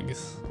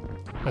dogs.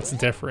 That's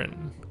different.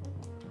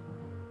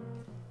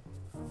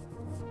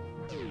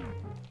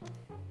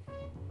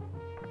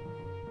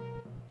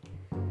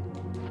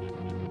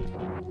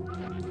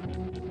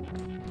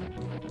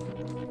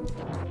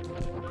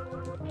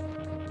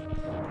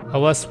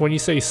 Unless when you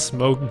say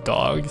smoke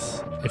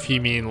dogs, if you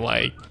mean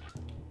like,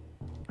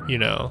 you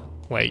know,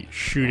 like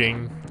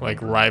shooting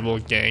like rival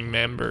gang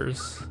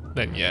members,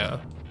 then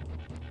yeah.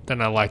 Then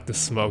I like to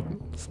smoke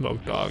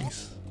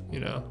dogs, you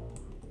know.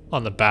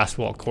 On the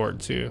basketball court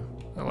too.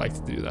 I like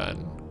to do that.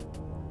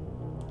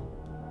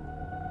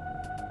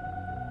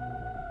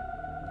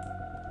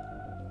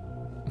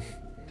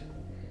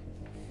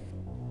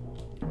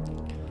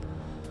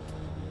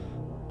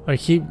 I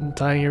keep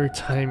dying every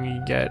time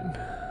you get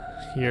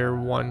here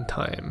one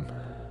time.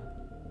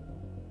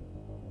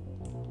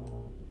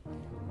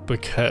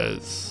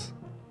 Because,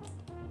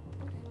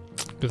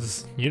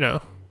 you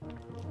know,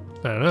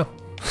 I don't know.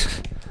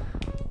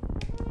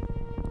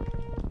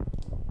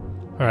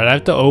 Alright, I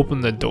have to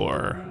open the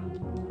door.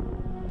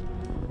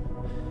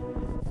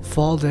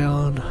 Fall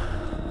down,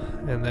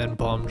 and then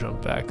bomb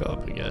jump back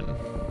up again.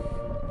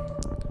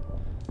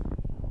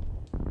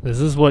 This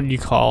is what you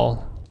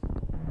call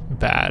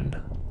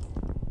bad.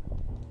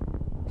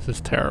 This is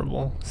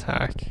terrible, this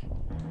hack.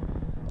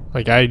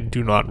 Like, I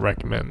do not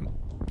recommend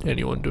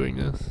anyone doing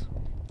this.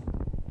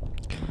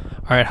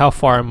 Alright, how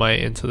far am I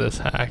into this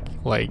hack?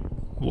 Like,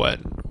 what,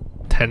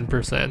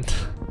 10%?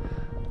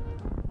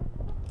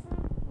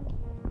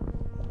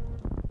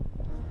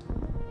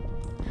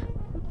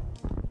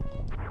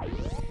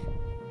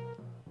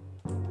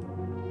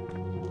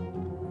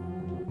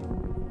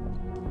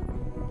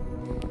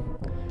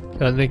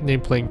 Got a nickname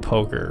playing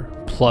poker,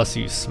 plus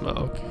you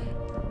smoke.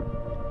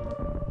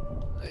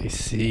 I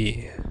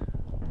see.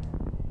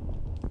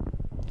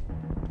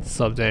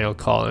 Sub Daniel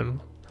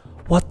Collin.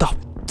 What the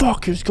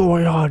fuck is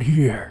going on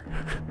here?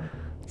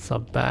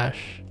 Sub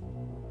Bash.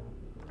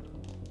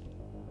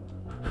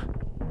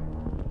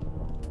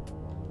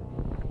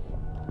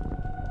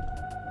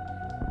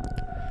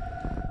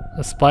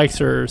 The spikes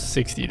are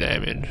 60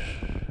 damage.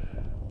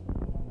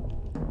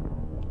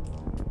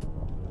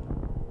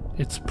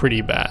 It's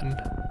pretty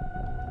bad.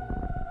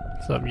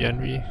 Sub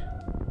Yenvi.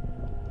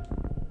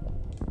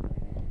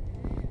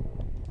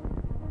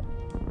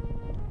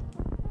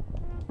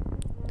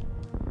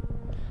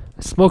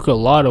 I smoke a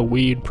lot of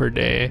weed per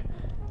day,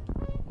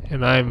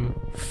 and I'm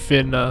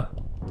finna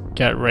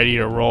get ready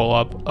to roll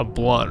up a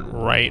blunt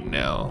right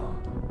now.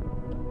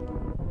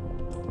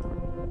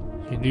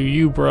 You do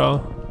you,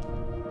 bro.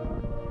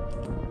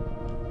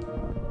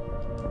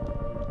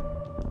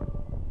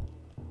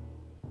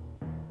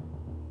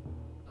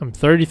 I'm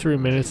 33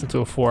 minutes into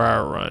a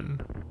 4-hour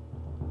run.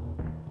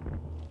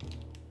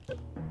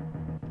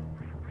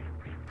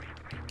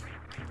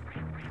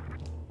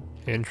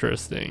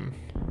 Interesting.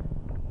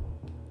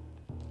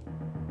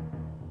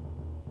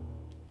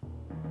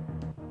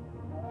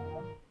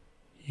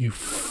 You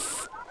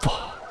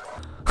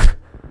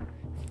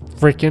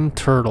freaking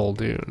turtle,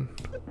 dude.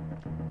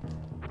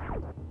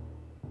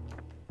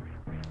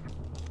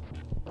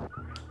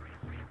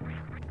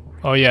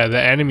 Oh yeah,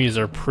 the enemies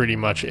are pretty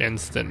much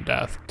instant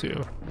death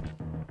too,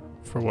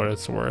 for what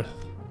it's worth.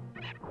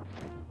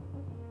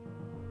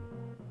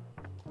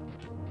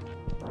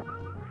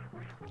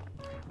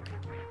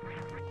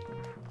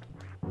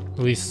 At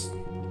least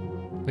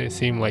they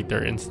seem like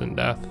they're instant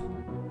death.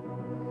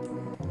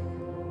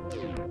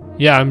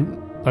 Yeah,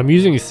 I'm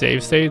using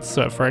save states,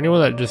 so for anyone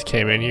that just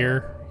came in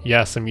here,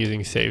 yes, I'm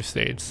using save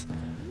states.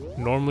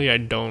 Normally I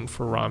don't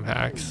for ROM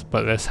hacks,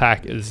 but this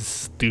hack is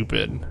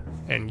stupid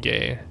and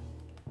gay.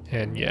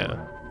 And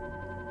yeah,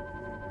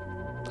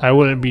 I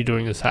wouldn't be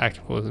doing this hack if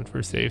it wasn't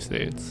for save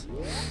states.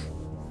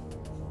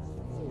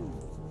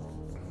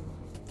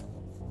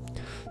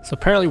 So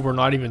apparently we're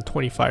not even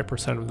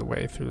 25% of the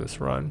way through this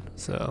run,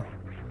 so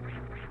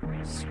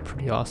it's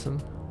pretty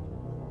awesome.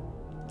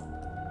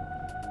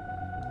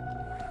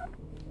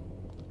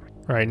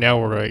 Alright, now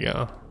where do I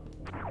go?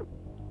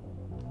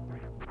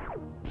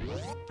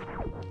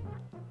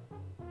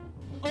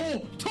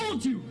 Oh,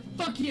 told you!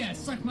 Fuck yeah,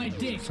 suck my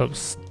dick!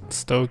 What's up,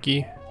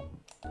 Stokey?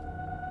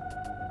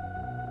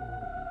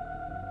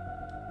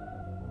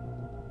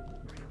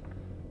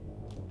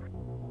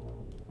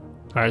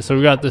 Alright, so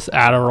we got this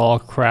Adderall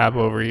crab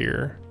over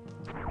here.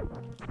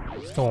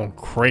 It's going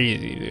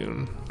crazy,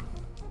 dude.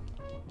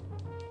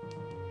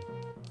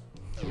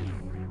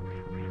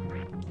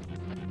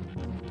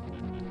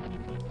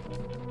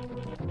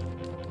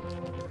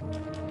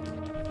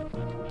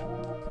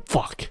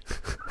 Fuck.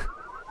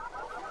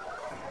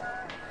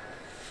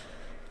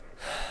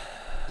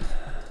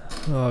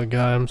 Oh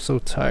god, I'm so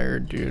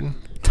tired, dude.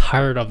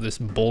 Tired of this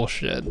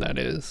bullshit that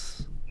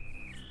is.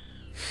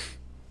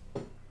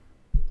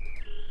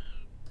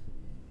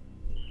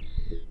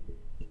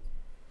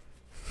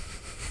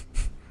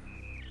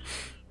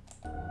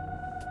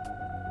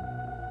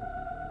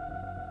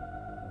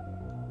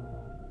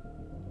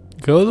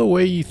 Go the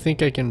way you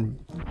think I can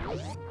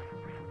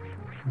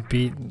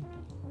beat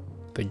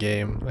the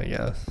game, I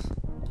guess.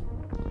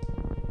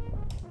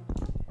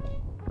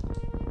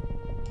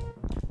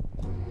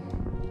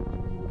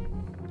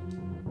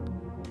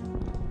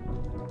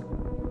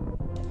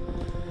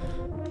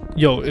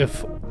 Yo,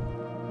 if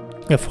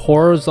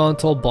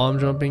horizontal bomb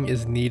jumping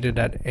is needed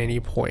at any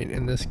point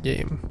in this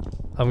game,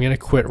 I'm gonna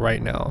quit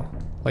right now.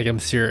 Like, I'm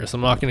serious.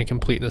 I'm not gonna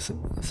complete this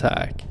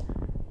hack.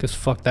 Cause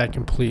fuck that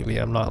completely.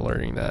 I'm not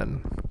learning that.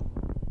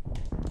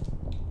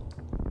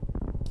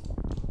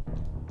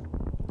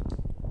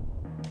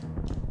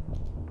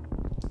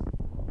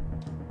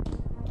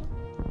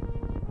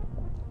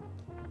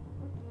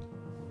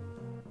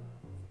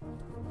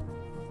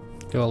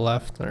 Go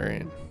left,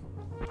 alright.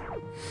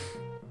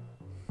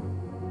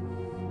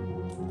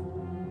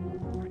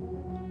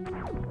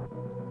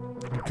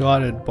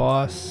 Got it,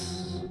 boss.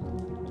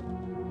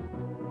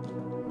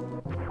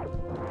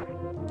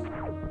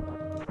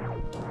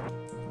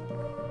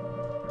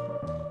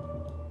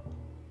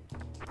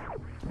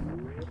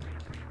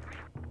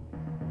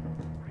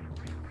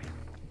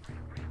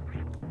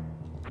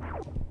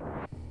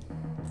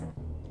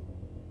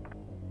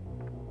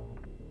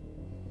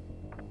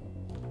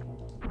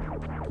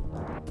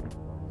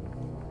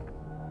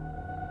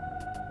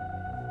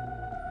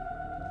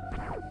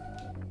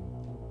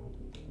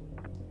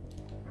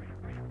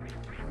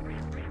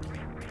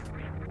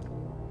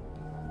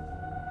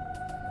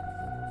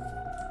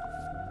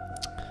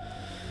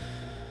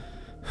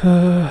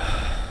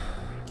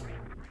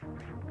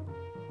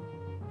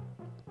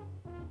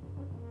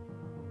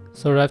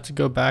 So do I have to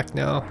go back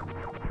now?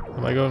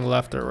 Am I going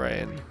left or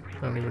right?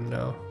 I don't even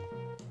know.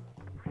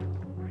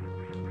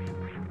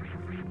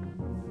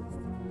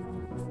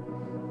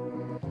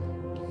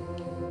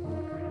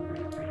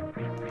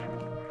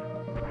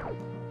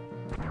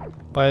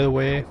 By the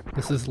way,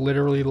 this is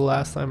literally the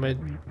last time I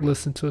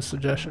listened to a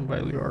suggestion by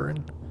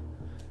Leorin.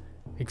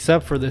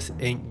 Except for this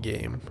Ink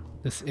game.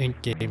 This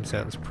Ink game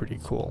sounds pretty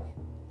cool.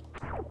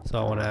 So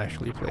I want to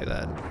actually play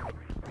that.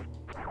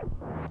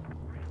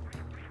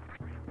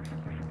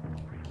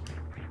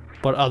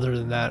 But other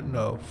than that,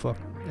 no. Fuck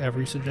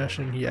every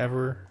suggestion he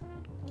ever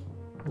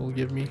will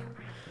give me.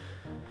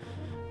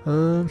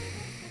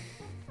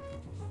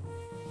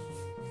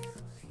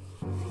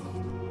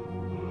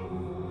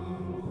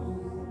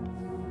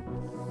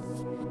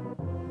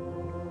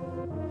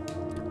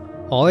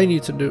 All I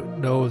need to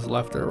know is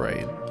left or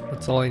right.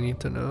 That's all I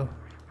need to know.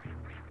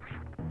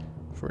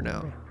 For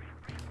now.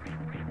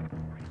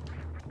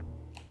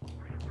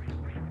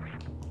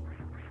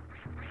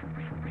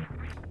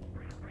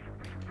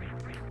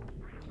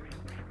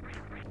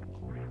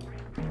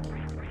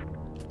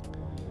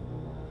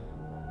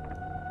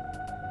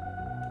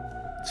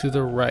 To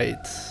the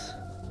right.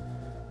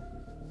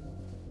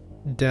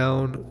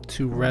 Down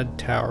to Red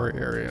Tower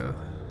area.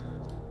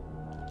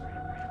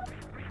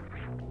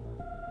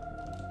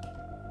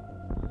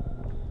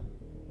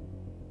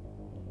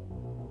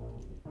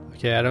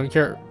 Okay, I don't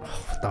care.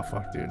 What the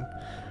fuck, dude?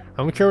 I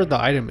don't care what the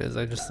item is.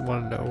 I just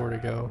want to know where to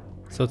go.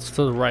 So it's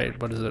to the right,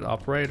 but is it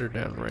up right or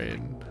down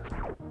right?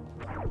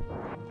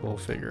 We'll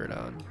figure it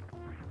out.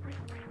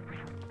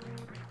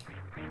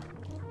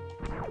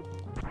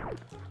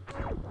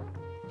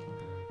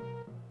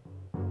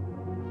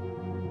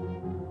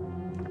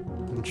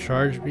 And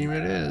charge beam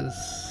it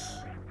is.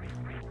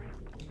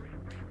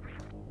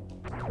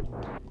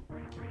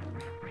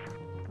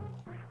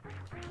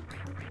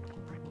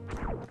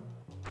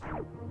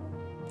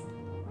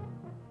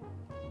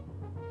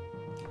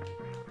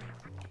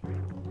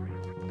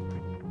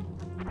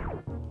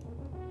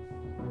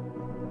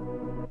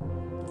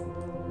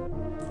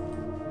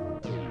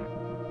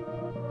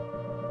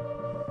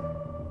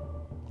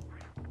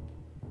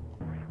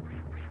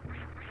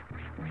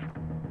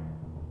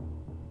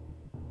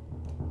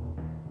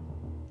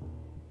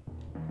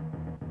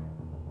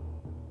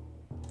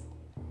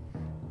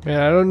 Man,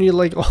 I don't need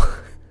like all,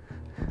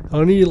 I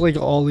don't need like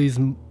all these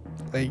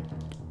like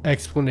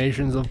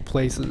explanations of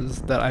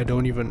places that I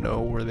don't even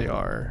know where they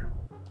are.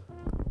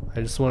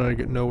 I just want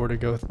to know where to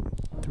go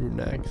through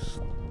next.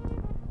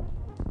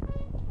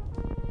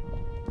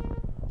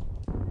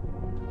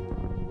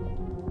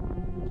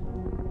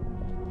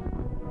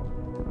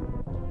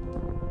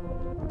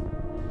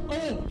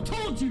 Oh,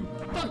 told you!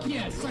 Fuck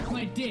yeah, suck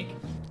my dick!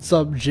 What's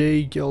up,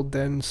 Jay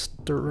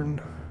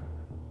Guildenstern?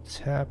 What's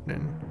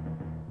happening?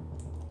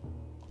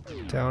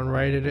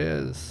 Downright it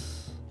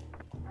is.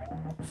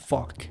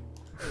 Fuck.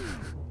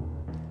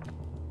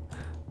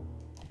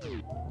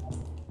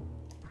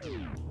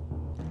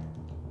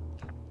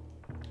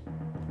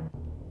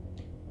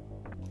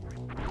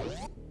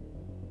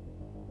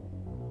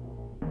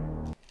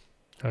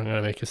 I'm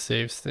gonna make a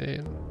save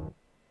state.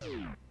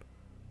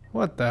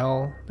 What the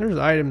hell? There's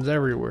items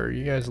everywhere.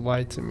 You guys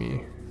lied to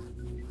me.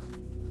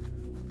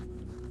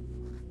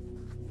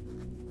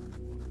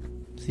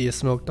 See a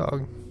smoke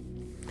dog?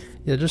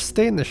 Yeah, just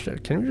stay in the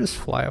ship. Can we just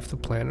fly off the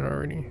planet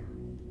already?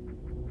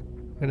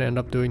 I'm gonna end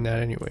up doing that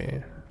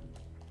anyway.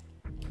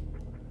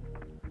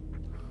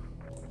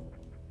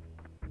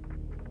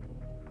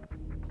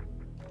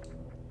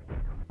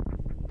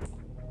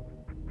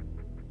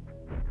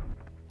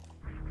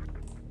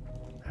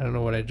 I don't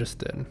know what I just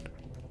did.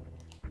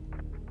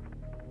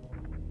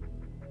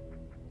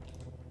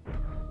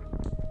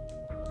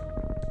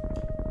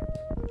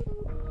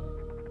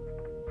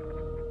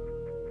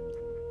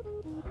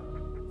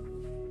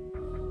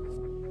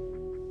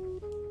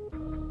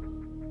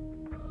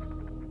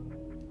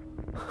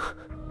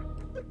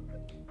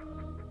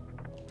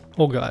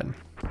 Oh god.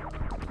 I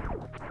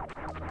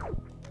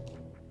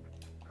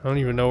don't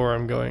even know where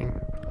I'm going.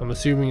 I'm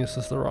assuming this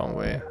is the wrong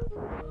way.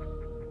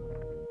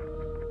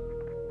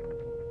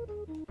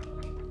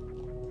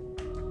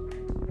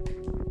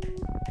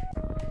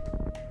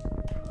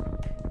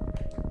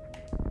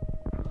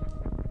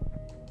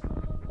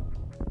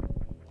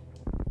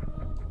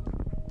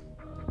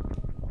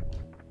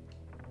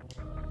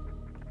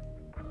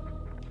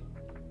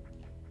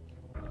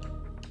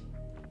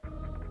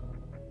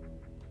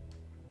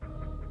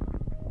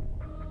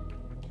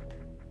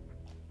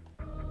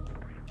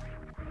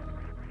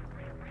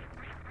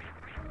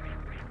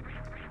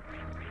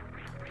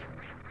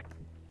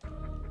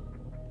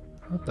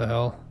 What the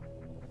hell?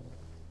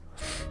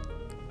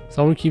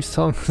 Someone keeps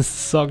telling us to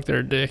suck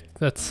their dick.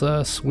 That's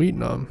sweet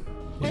numb,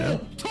 you know?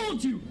 Oh,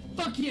 told you!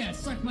 Fuck yeah,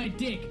 suck my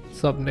dick!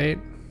 What's up, Nate?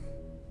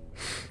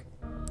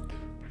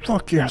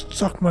 Fuck yeah,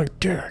 suck my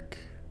dick.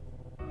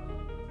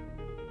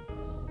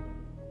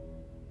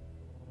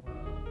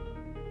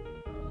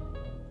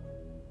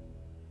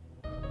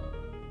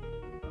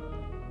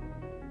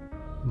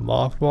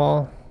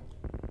 Mothball.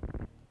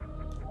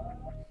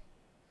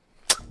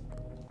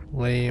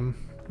 Lame.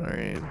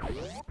 Alright.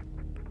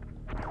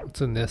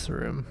 What's in this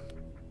room?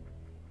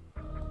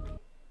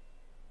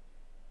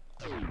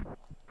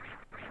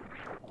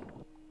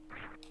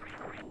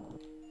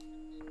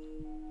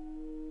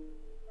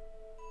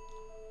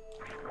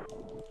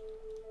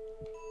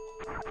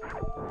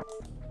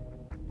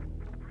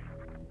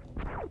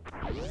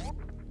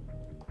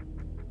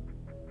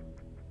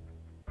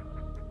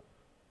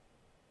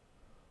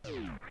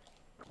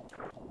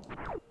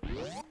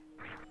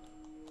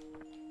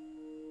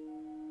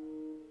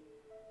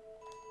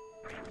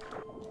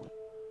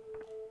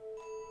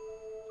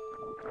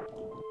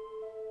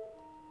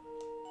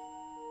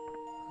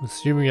 I'm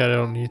assuming I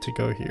don't need to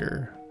go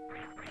here.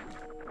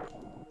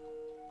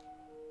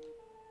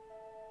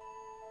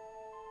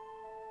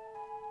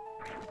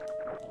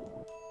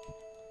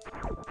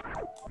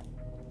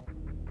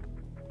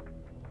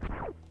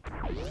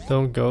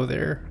 Don't go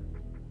there.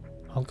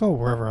 I'll go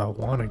wherever I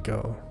want to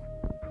go.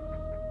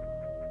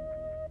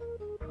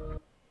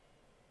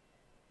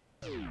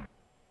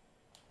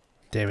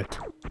 Damn it.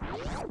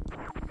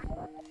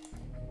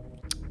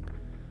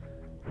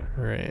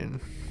 Alright.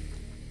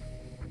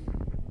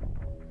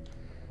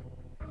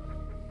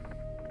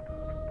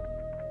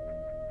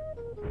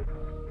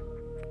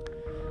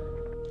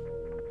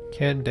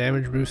 Can't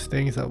damage boost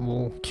things that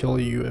will kill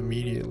you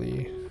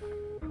immediately.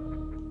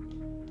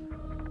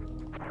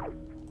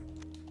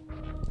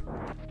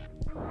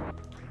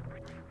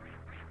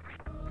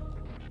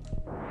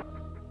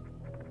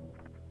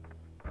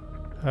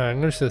 Alright, I'm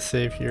gonna just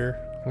save here.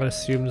 I'm gonna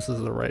assume this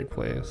is the right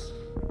place.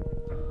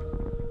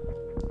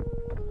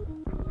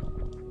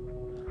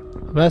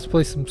 I'm gonna have to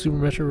play some Super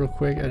Metroid real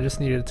quick. I just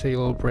needed to take a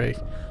little break.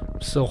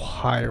 I'm so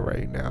high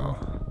right now.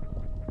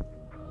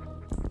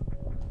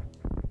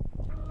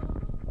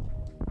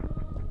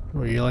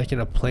 Were you like in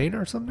a plane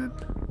or something?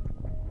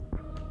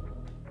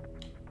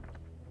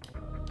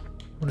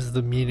 What is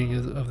the meaning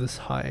of this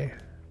high?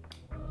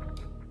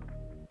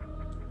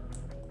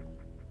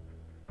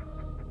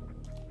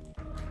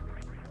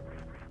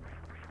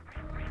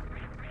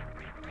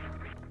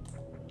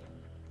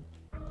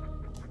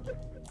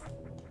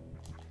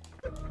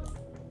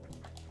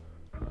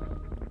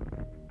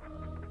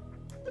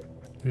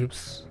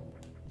 Oops.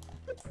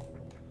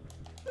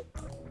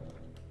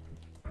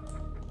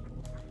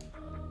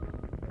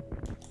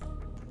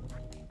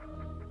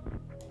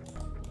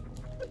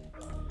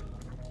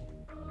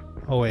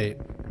 Oh wait,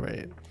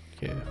 right,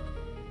 okay.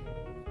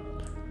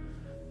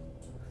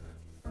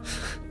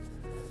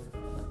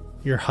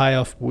 You're high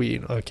off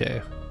weed,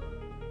 okay.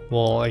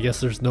 Well, I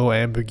guess there's no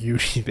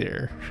ambiguity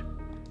there.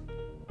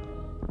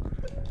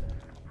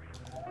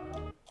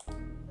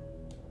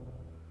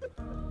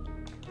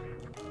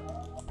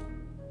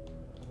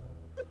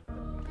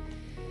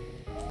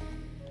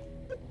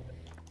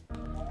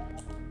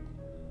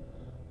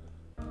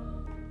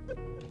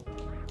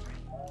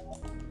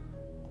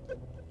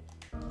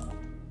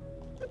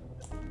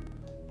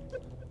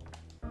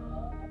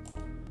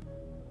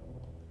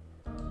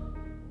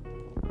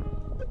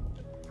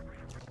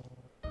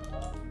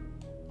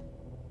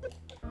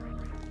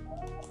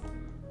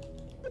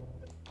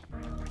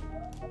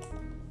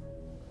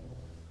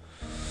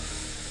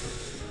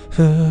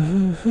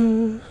 I'm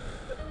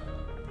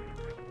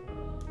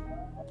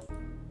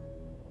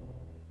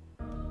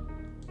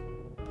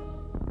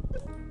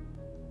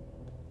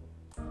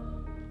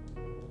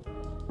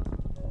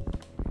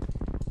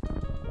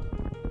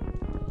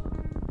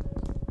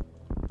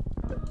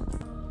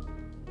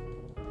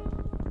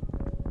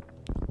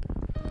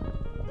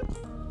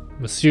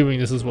assuming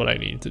this is what I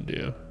need to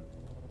do.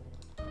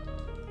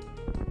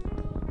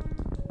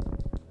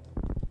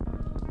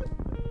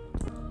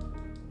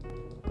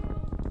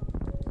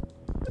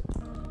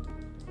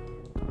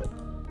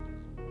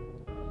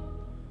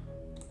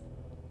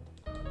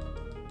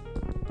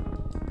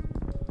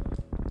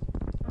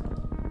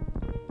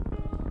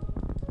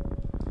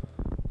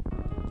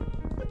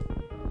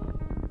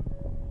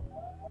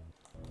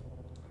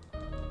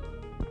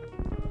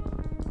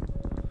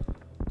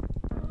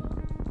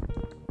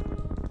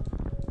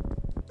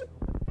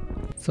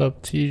 What's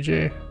up,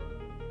 TJ?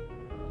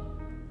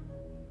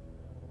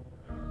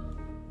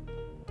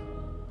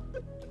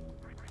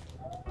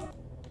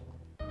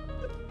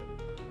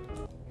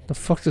 The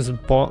fuck does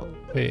bomb?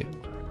 Wait.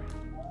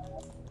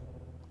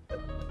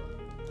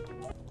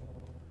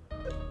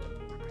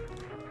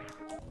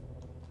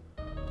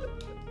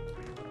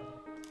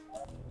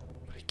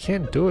 I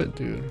can't do it,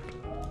 dude.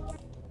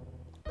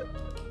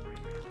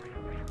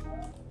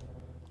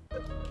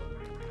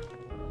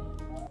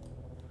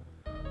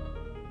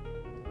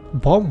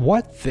 Bomb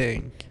what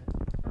thing?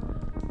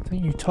 What are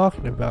you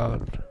talking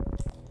about?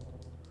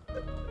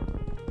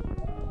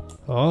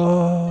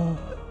 Oh.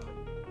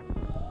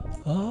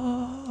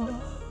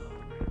 Oh.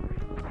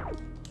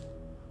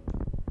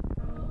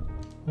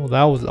 Well,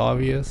 that was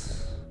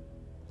obvious.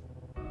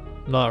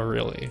 Not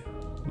really,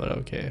 but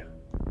okay.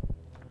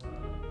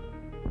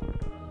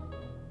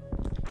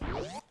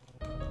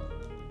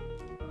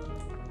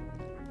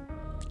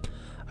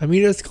 I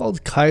mean, it's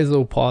called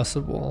Kaizo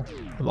Possible.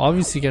 I'm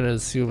obviously gonna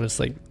assume it's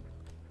like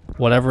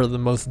whatever the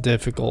most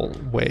difficult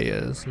way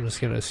is. I'm just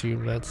gonna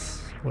assume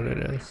that's what it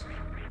is.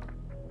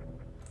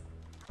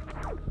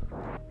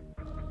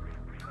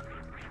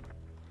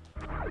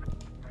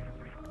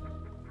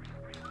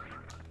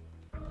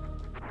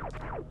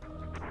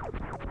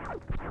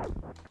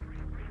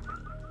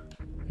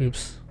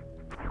 Oops.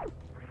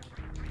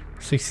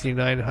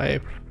 69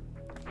 hype.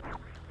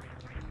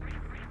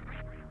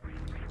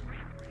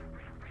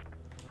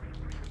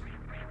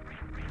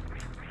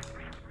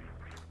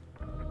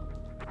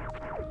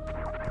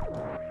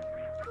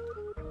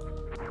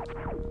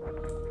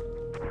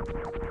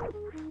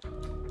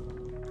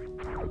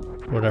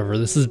 Whatever,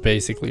 this is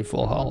basically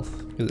full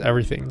health because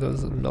everything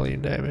does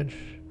 1,000,000 damage.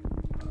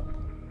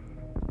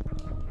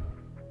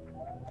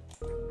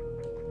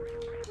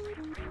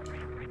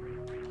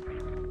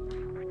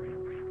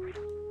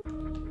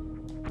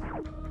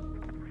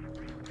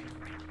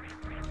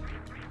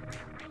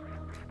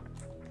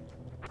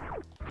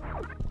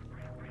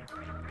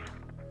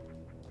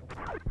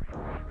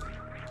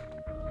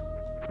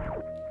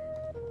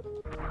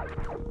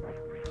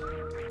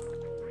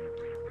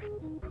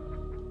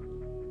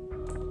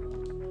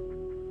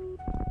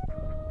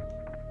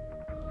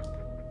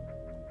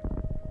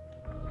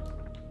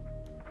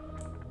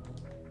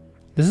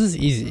 This is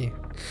easy.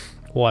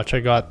 Watch, I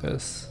got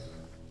this.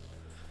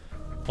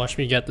 Watch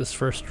me get this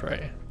first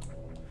try.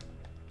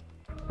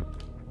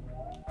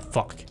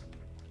 Fuck.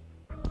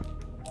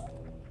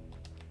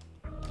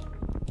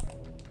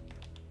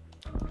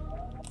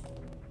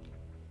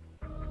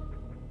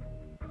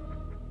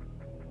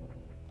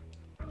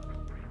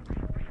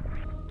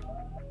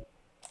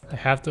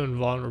 have the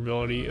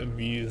invulnerability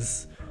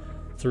abuse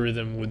through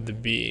them with the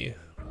B.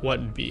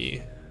 What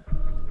B?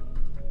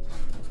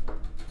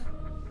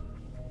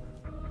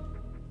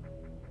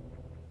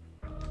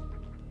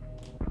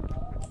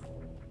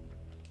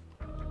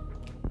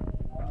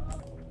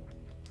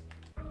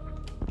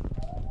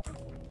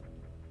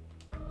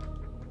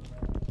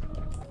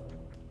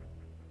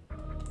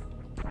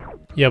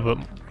 Yeah, but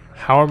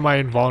how are my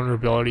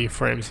invulnerability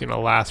frames gonna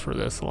last for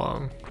this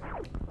long?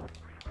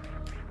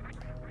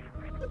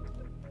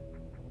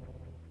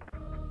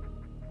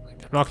 Like,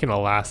 they're not gonna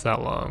last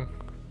that long.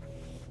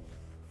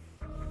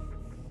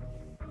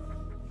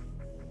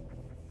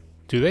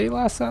 Do they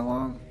last that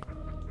long?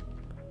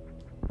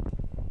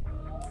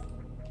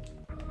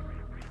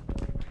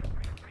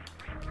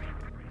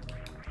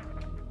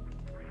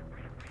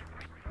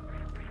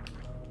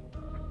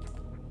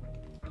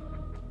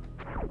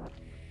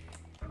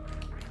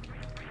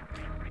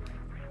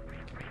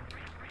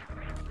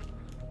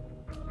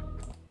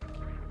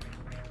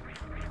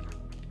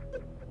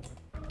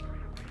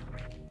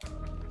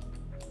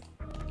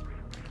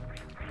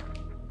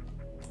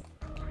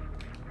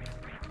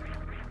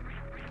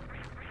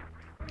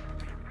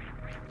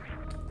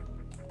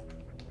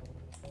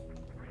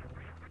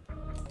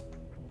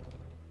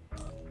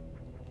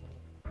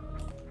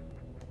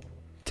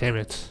 Damn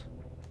it.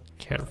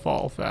 Can't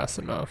fall fast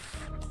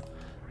enough.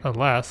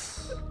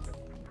 Unless...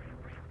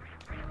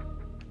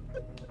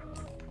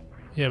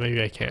 yeah, maybe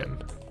I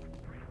can.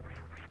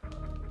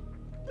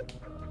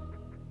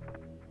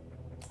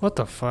 What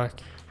the fuck?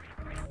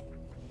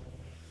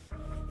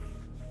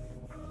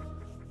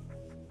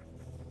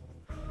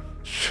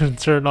 Should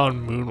turn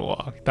on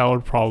moonwalk. That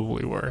would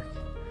probably work.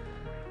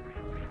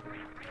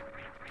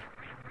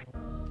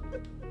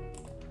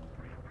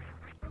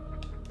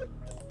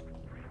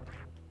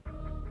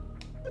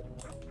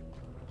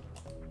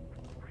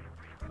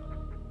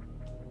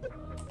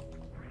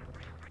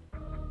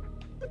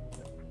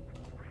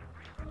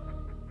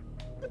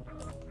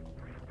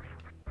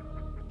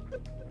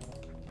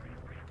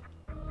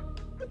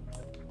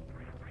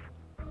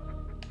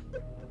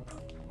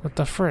 What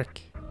the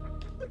frick?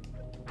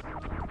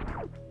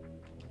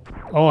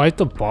 Oh, I have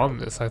to bomb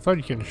this. I thought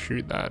you can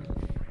shoot that.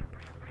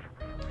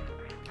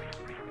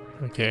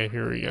 Okay,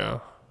 here we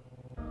go.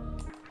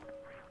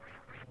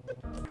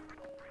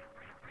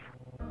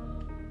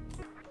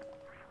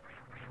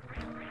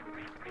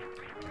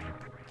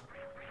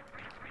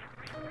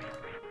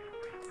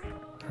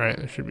 Alright,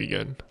 that should be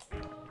good.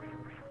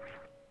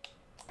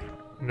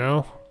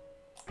 No?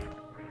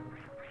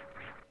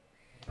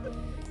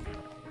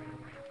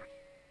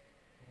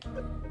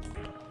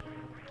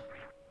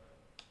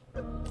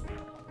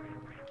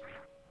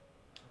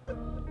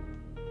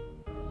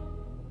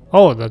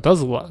 Oh, that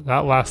does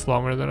that lasts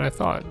longer than I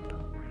thought.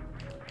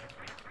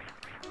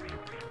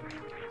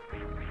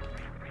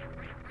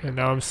 And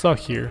now I'm stuck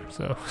here,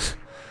 so.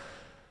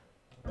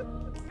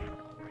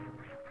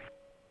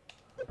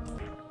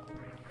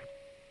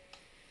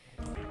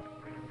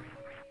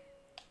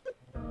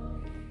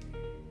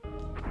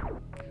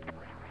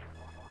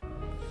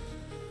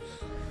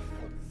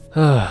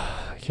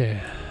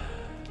 Okay.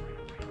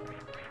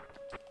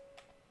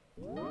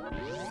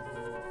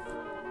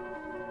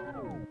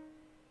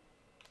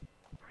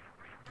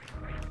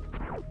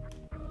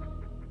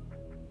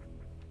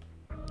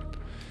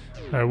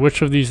 Alright,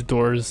 which of these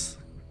doors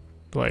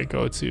do I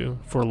go to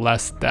for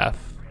less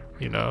death,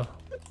 you know?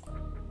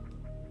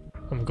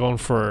 I'm going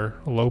for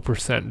a low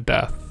percent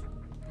death,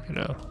 you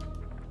know?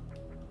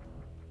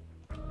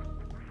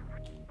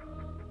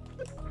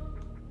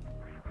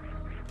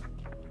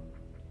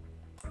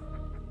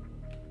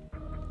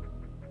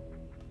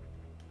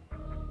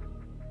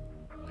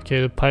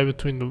 Okay, the pipe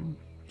between the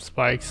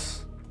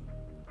spikes.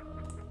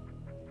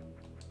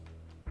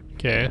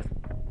 Okay.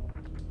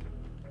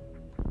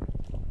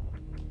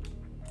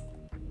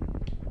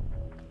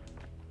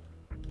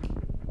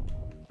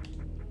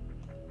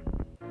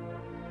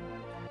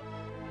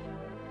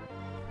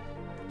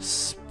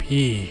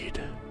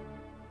 Speed.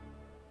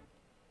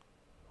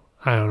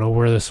 I don't know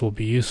where this will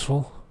be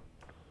useful.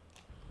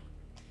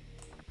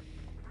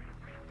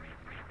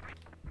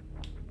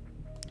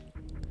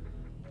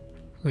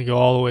 Let me go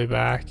all the way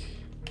back.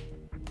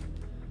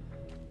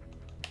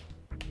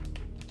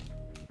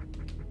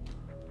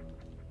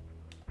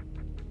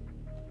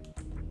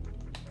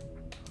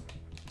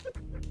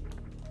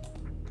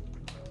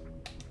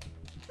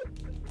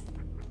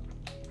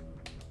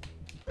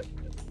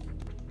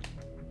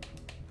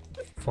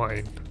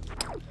 Fine.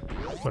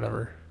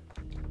 Whatever.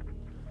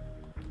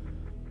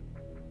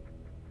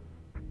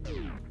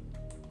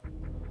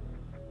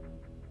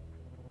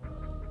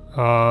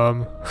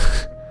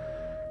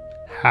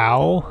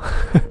 How?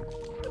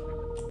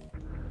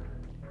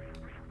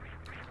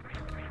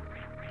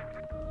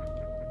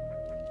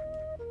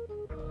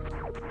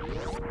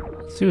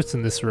 Let's see what's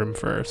in this room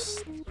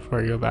first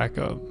before I go back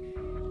up.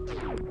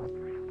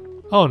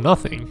 Oh,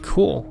 nothing.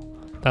 Cool.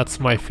 That's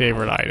my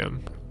favorite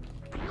item.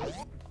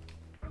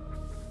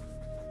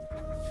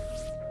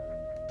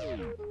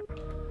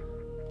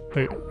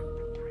 Wait.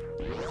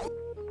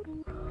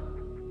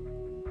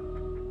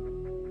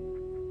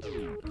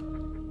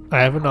 I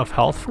have enough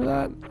health for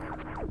that?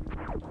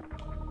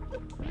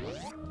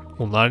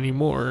 Well, not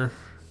anymore.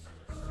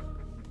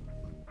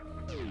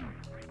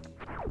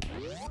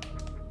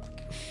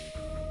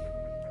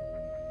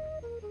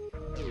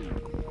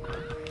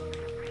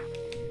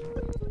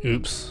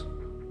 Oops.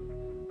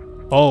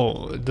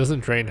 Oh, it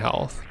doesn't drain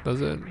health,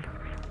 does it?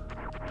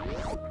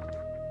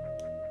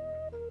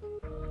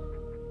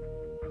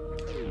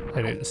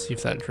 I didn't see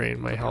if that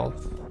drained my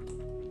health.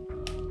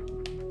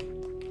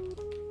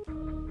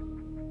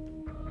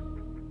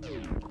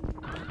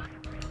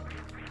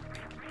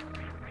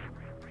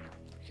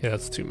 Okay,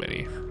 that's too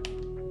many.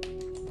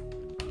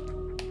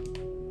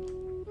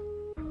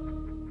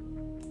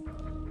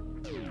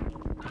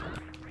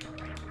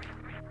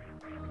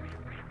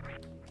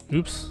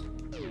 Oops.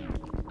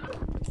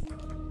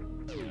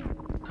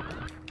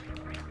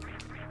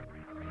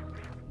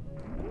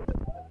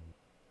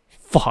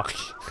 Fuck.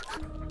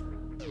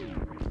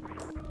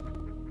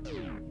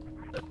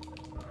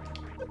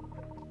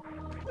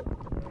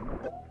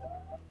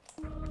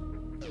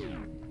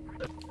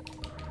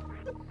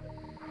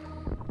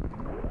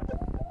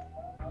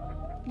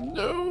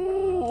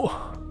 No.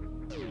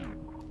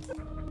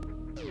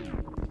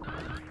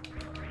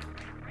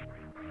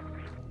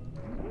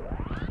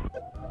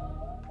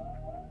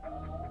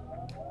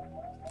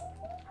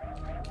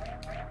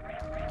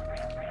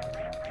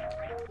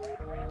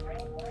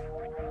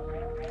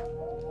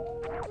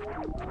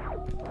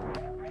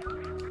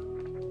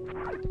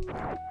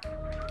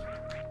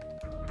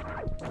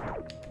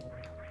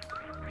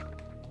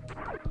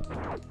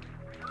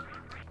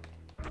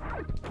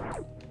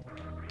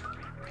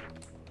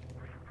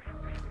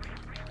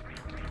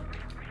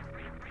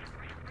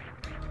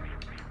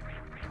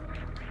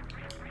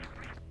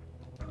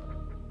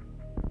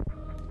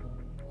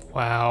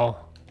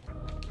 Wow.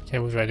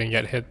 Can't believe I didn't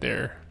get hit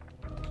there.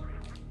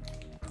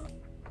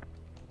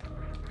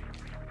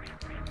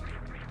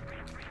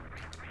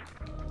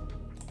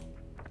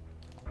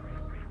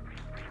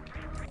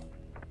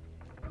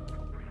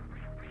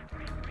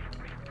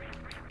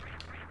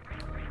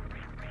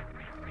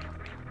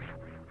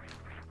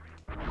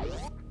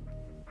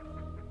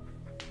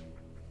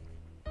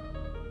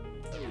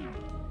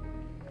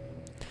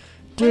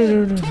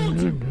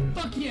 Told you!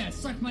 Fuck yeah,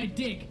 suck my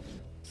dick!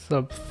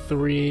 Sub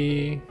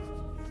 3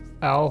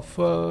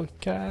 Alpha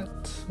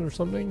Cat or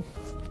something.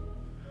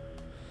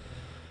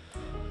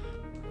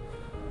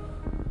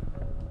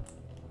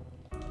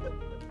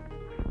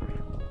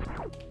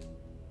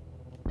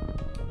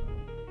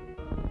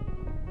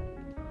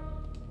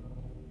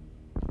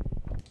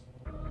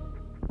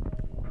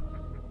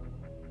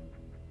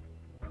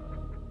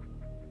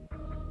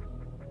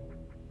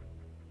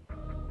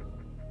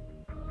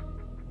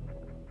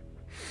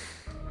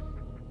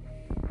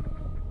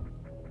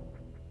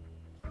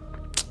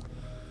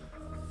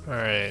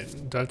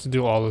 Alright, do I have to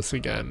do all this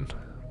again?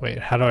 Wait,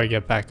 how do I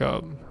get back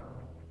up?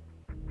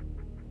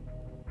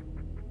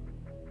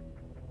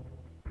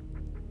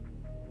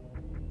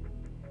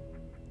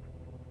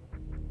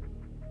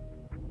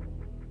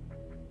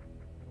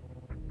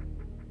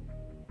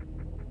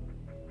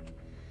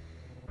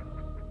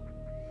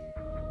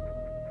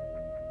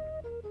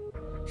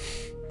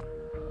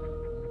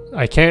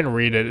 I can't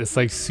read it, it's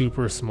like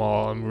super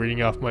small. I'm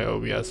reading off my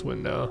OBS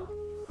window.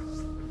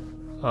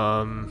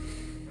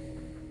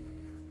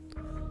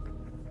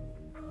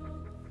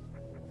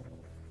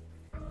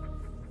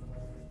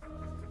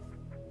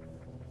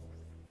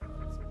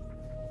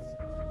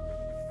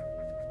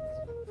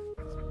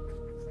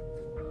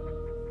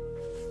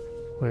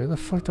 What the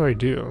fuck do I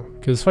do?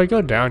 Because if I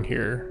go down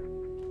here,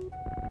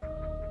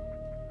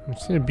 I'm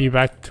just gonna be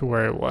back to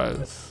where it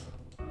was.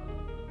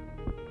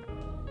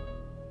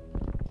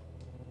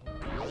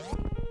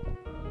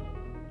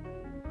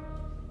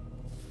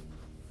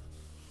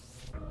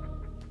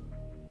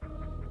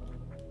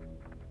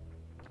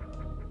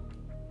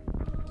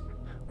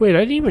 Wait, I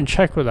didn't even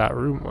check where that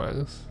room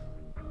was.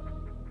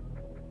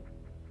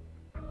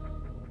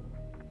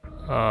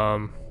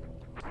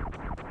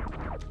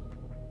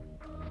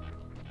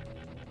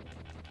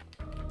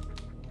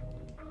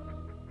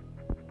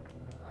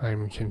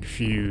 I'm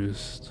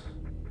confused.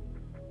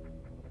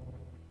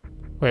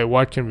 Wait,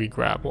 what can be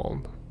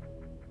grappled?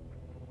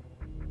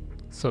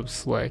 Sub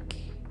slick.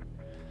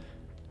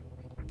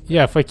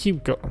 Yeah, if I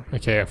keep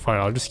okay, fine,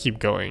 I'll just keep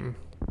going.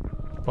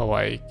 But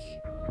like,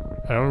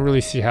 I don't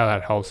really see how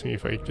that helps me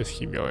if I just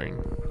keep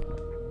going.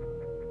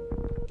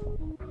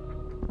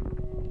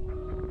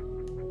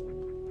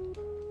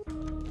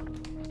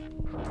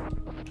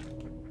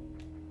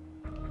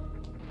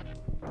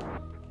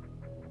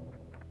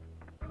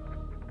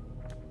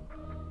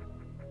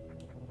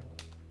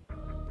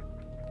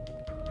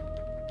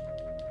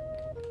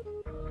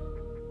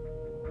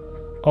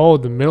 Oh,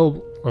 the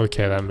middle.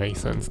 Okay, that makes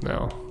sense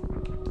now.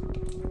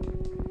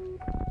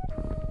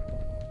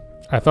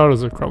 I thought it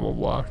was a crumble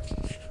block.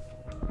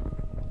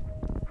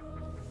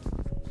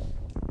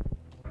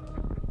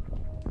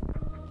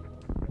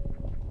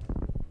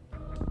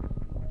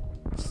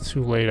 It's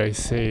too late, I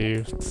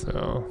saved,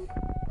 so.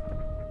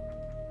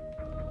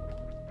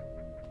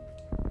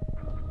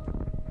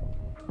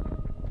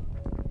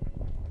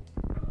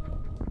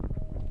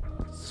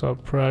 What's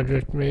up,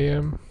 Project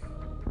Mayhem?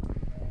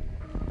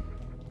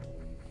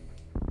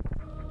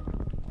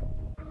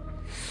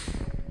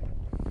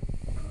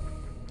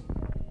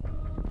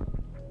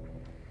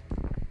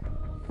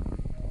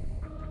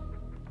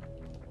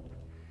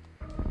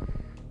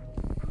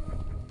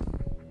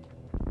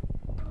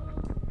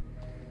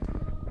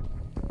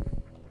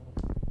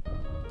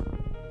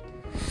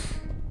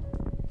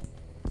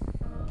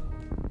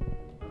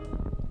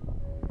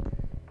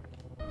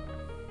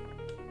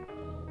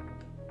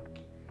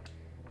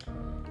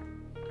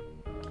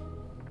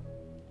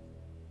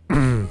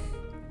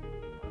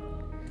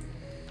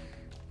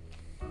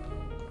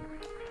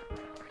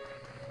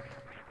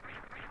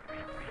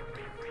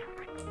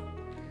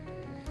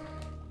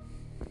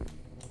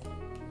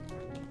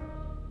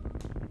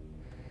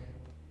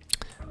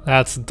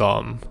 That's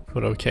dumb,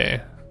 but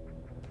okay.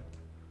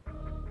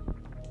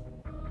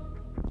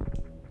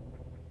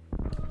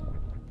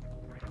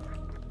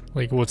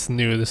 Like, what's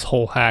new? This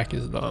whole hack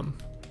is dumb.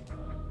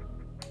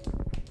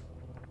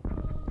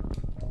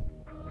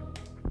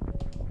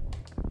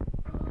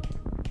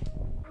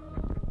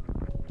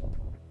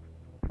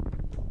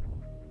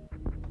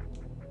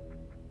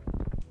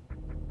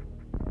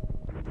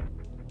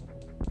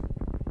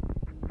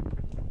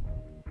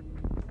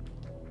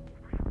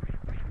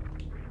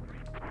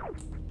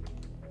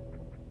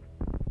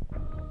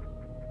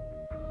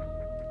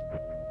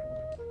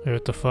 Wait,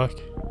 what the fuck?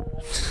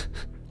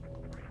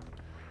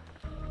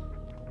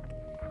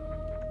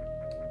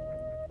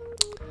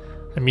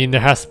 I mean,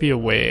 there has to be a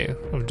way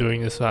of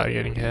doing this without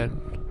getting hit.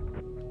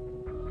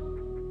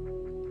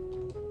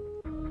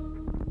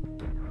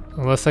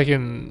 Unless I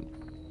can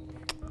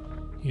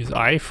use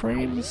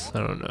iframes?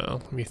 I don't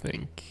know. Let me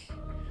think.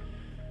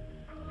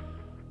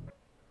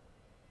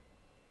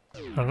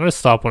 I'm gonna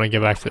stop when I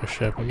get back to the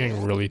ship. I'm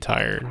getting really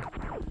tired.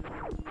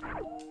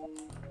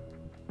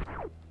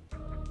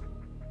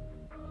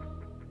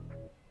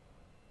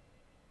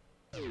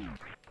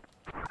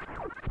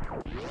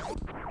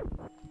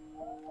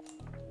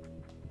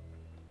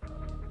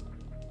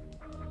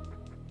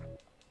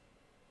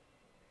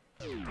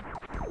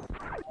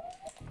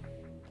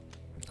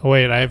 Oh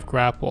wait, I have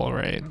grapple,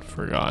 right?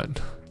 Forgot.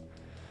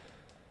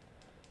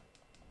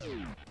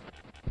 Dude,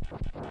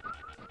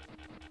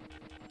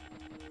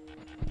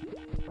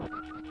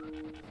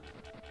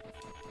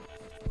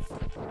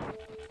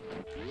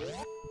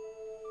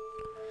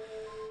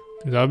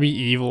 that would be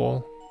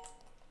evil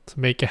to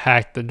make a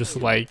hack that just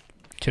like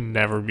can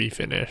never be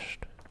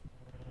finished.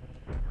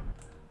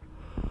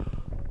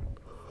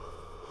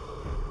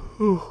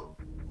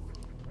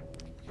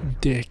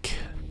 Dick.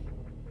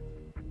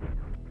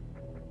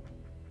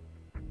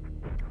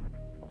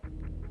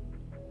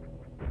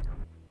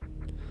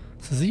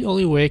 This is the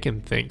only way I can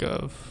think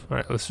of.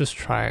 Alright, let's just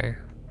try.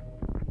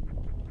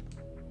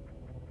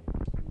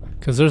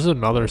 Because there's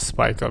another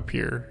spike up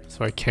here,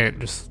 so I can't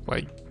just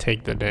like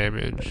take the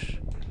damage.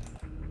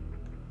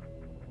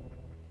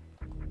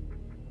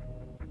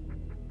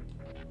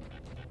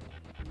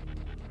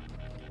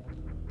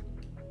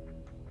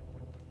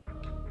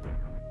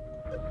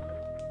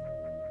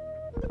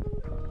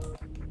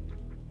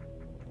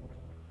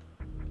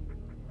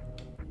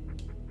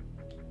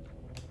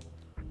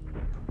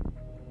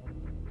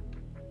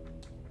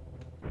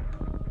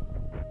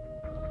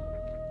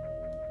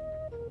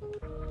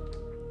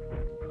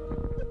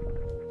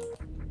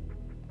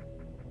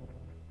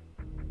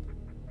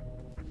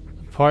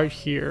 Part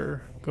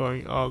here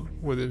going up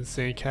with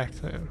insane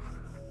cacti.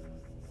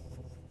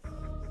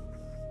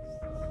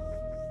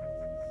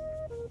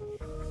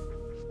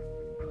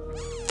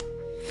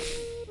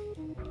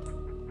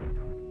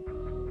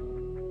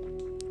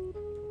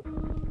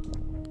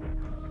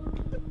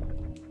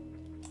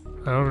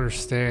 I don't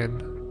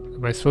understand.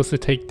 Am I supposed to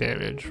take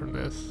damage from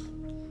this?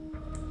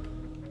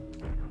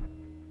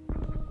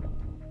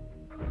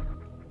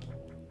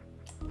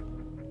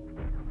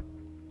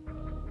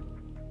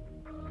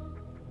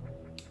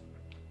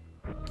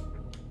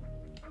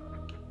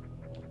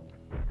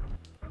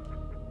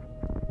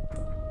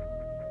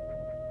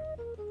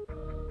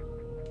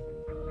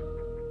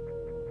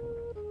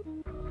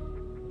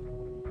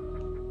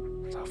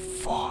 The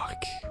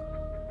fuck?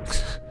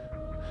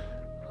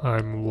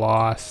 I'm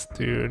lost,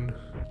 dude.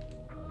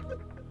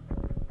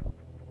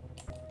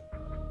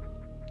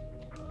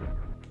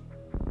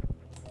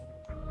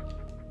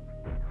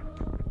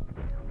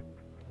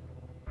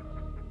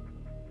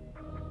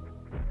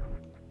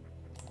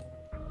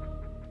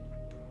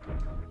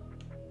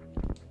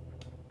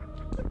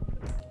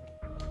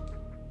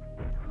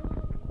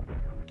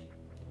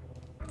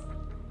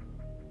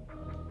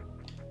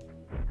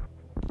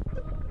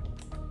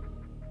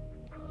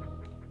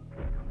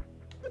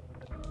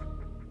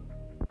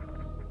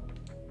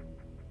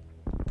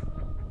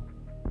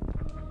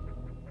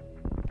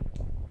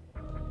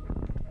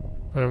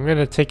 I'm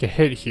gonna take a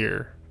hit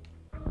here.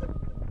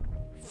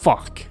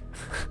 Fuck.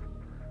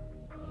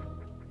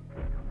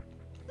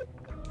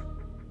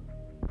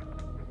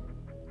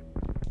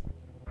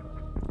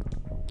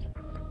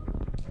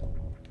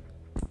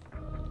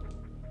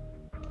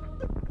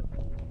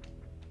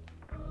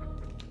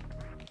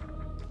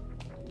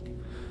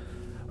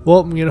 Well,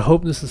 I'm gonna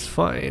hope this is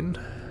fine.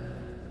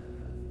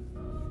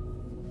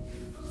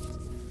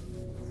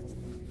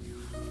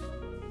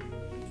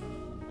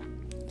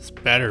 This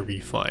better be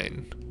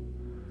fine.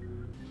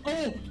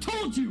 Oh,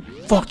 told you!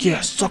 Fuck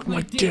yeah, suck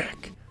my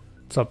dick!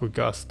 What's up,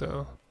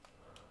 Augusto?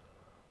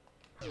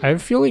 I have a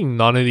feeling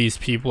none of these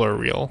people are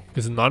real,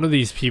 because none of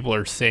these people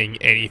are saying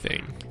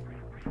anything.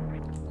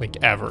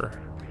 Like,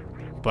 ever.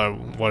 But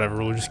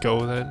whatever, we'll just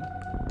go with it.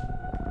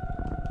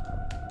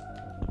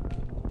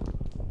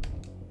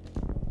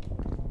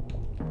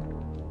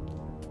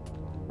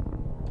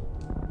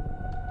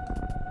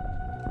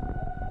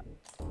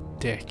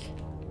 Dick.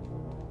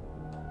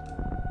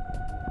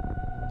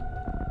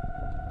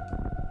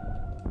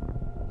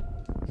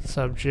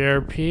 Sub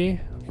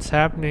JRP? What's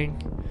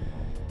happening?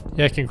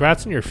 Yeah,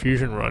 congrats on your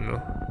fusion run.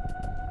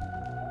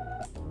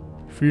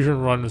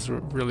 Fusion run is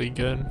really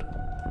good.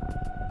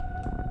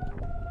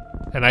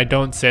 And I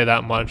don't say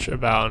that much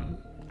about...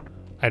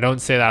 I don't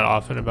say that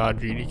often about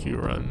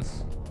GDQ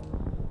runs.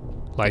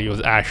 Like, it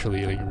was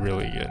actually, like,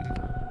 really good.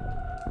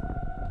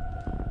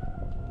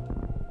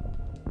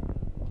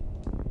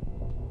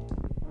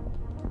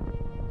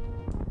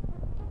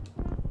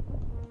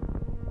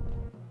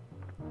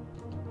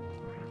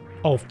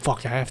 Oh,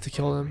 fuck, I have to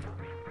kill him.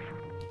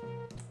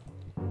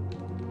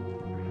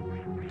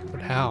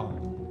 But how?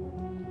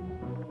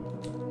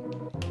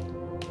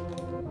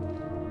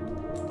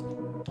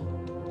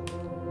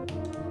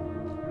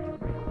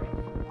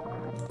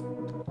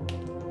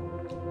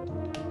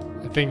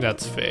 I think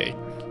that's fake,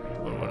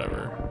 but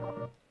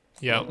whatever.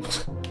 Yep.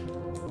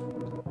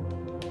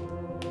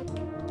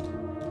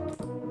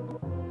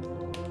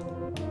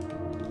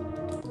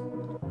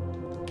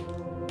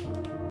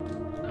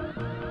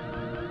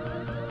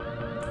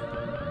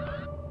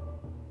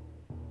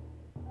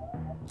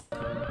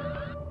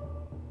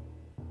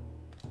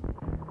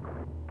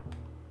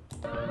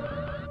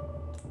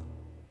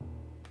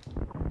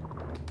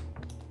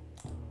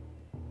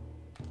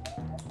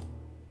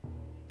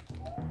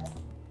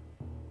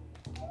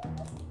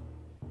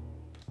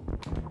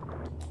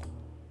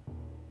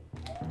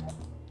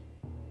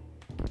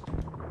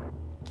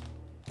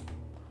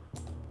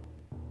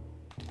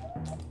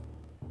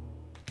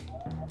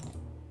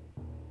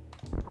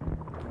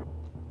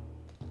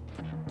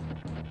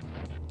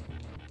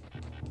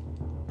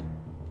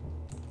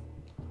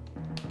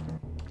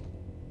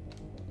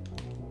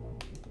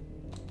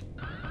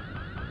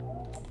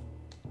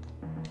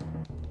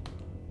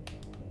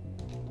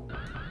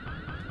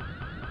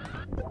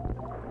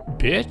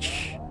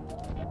 Bitch.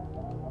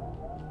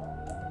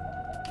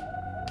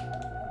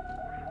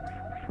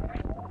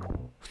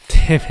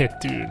 Damn it,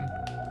 dude.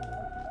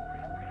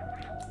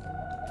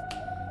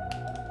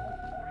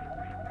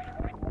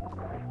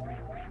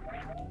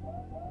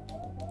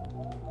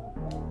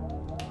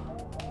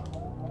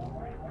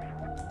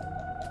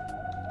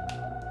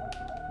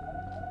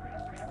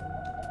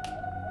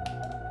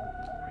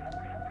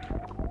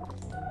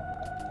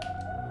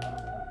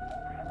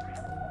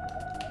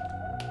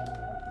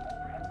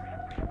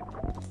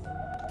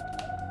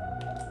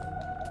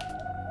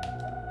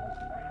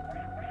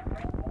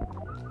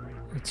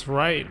 That's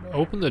right.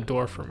 Open the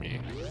door for me.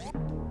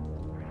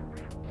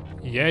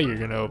 Yeah, you're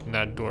gonna open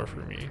that door for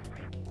me.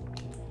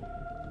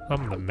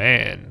 I'm the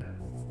man.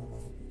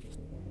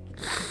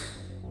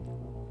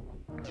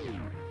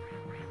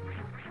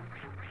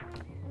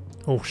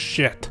 Oh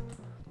shit.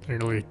 I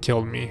know it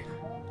killed me.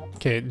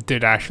 Okay, it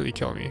did actually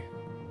kill me.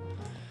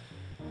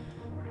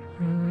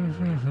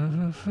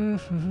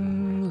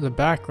 The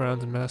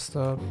background's messed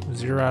up.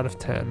 0 out of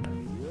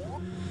 10.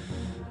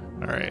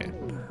 Alright.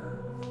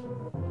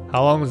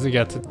 How long does it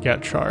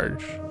get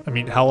charged? I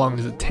mean, how long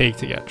does it take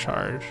to get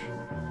charged?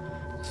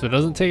 So it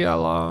doesn't take that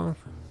long.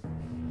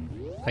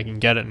 I can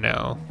get it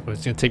now, but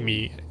it's gonna take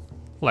me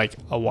like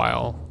a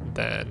while.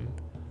 Then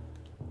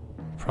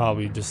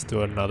probably just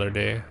do it another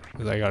day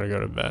because I gotta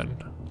go to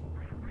bed.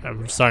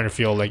 I'm starting to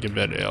feel like a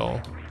bit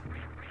ill.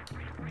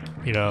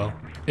 You know,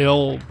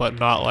 ill, but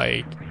not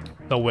like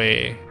the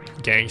way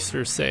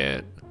gangsters say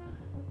it,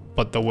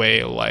 but the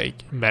way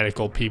like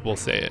medical people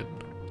say it.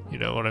 You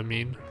know what I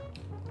mean?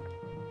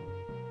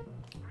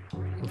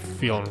 I'm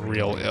feeling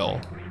real ill.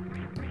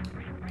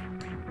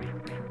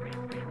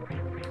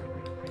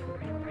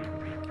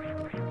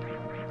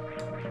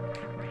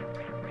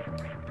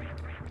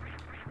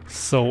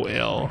 So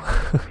ill.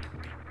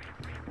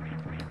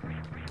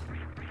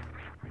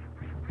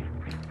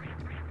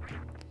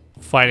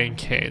 Fighting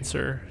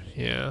cancer.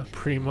 Yeah,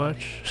 pretty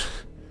much.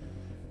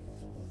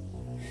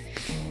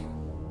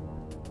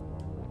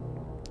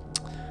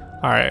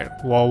 Alright,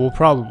 well, we'll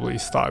probably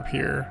stop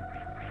here.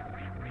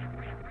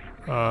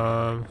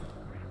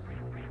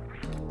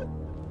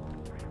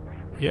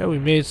 Yeah, we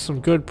made some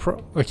good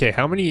okay,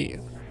 how many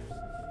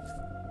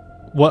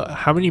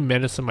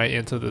minutes am I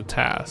into the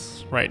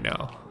task right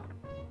now?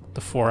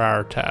 The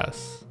 4-hour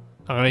task.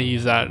 I'm gonna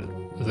use that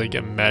as like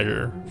a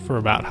measure for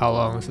about how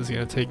long this is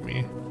gonna take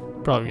me.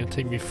 Probably gonna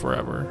take me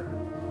forever.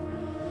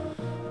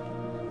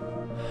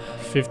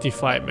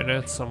 55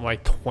 minutes. I'm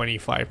like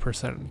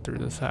 25% through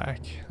this hack.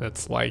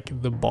 That's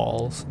like the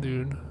balls,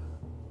 dude.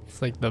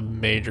 It's like the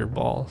major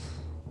balls.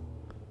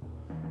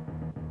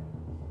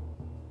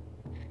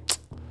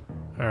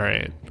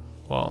 Alright.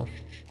 Well,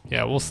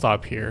 yeah, we'll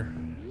stop here.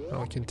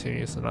 I'll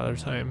continue this another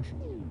time.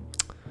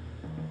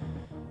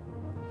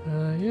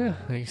 Yeah,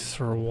 thanks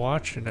for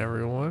watching,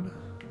 everyone.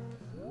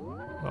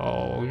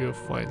 I'll go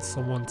find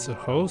someone to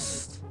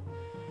host.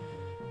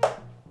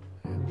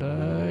 And,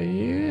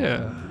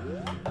 yeah.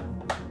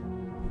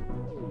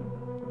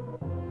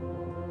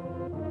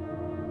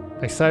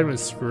 Next time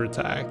is Screw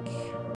Attack.